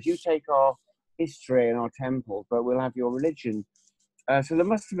religion, please? You take our history and our temple, but we'll have your religion. So there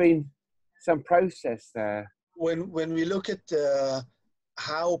must have been some process there. When we look at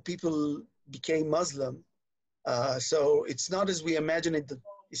how people became Muslim, so it's not as we imagine it that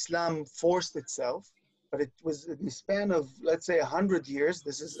Islam forced itself, but it was in the span of, let's say, 100 years.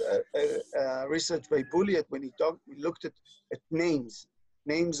 This is research by Bulliet when he looked at names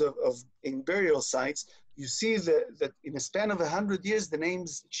of burial sites. You see that in a span of 100 years, the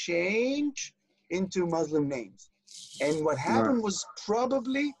names change into Muslim names. And what happened was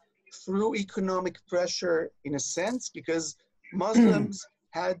probably through economic pressure, in a sense, because Muslims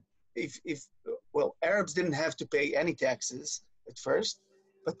had, well, Arabs didn't have to pay any taxes at first,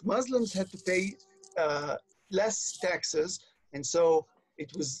 but Muslims had to pay less taxes. And so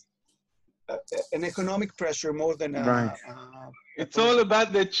it was an economic pressure more than it's all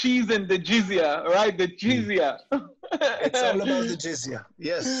about the cheese and the jizya, right? The jizya. It's all about the jizya,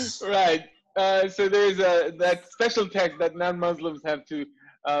 yes. Right. So there's that special tax that non-Muslims have to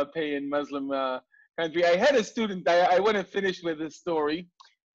pay in Muslim country. I had a student, I want to finish with this story.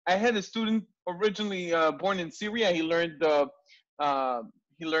 I had a student originally born in Syria. He learned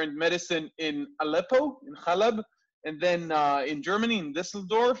medicine in Aleppo, in Khalab, and then in Germany, in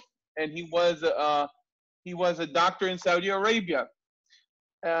Düsseldorf, and he was a doctor in Saudi Arabia.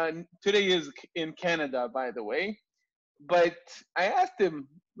 Today is in Canada, by the way. But I asked him,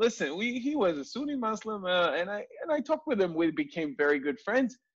 listen, he was a Sunni Muslim, and I talked with him. We became very good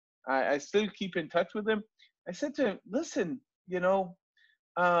friends. I still keep in touch with him. I said to him, listen,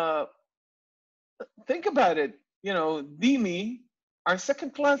 think about it. Dhimmi are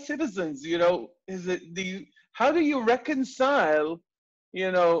second-class citizens. How do you reconcile,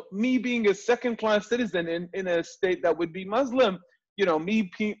 me being a second-class citizen in a state that would be Muslim? Me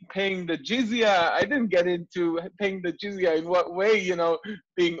paying the jizya, I didn't get into paying the jizya in what way,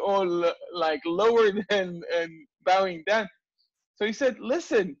 being all like lowered and bowing down. So he said,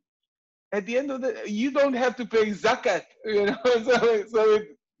 listen, at the end of you don't have to pay zakat,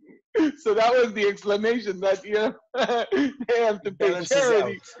 so that was the explanation that, they have to pay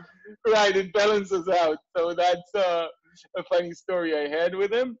charity. Right, it balances out. So that's a funny story I had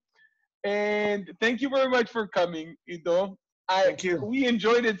with him. And thank you very much for coming, Iddo. Thank you. We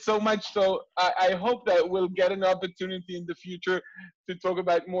enjoyed it so much, so I hope that we'll get an opportunity in the future to talk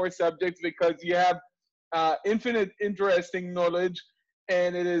about more subjects, because you have infinite interesting knowledge,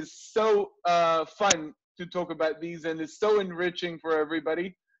 and it is so fun to talk about these, and it's so enriching for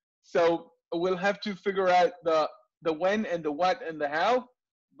everybody. So we'll have to figure out the when and the what and the how,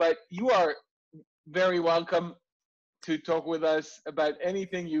 but you are very welcome to talk with us about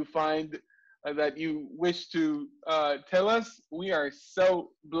anything you find that you wish to tell us. We are so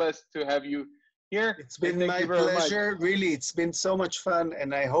blessed to have you here. It's been my pleasure. Really, it's been so much fun,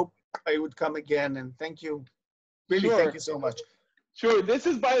 and I hope I would come again. And thank you. Really, thank you so much. Sure. This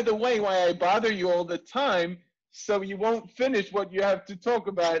is, by the way, why I bother you all the time, so you won't finish what you have to talk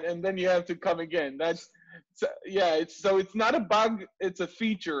about, and then you have to come again. It's not a bug, it's a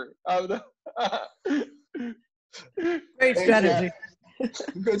feature of the Great strategy.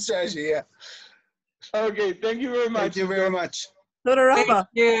 Good strategy, yeah. Okay, thank you very much. Thank you very much.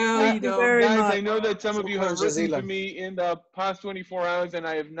 Thank you very much. I know that some of you have written to me in the past 24 hours, and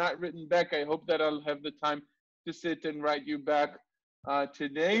I have not written back. I hope that I'll have the time to sit and write you back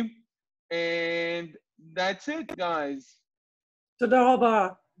today. And that's it, guys.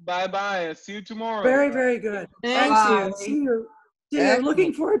 Bye-bye. Bye-bye. I'll see you tomorrow. Very, very good. Thanks you. See you.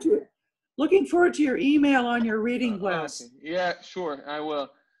 Looking forward to your email on your reading class. Okay. Yeah, sure. I will.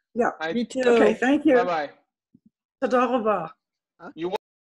 Yeah, me too. Okay, thank you. Bye-bye. Toda raba. You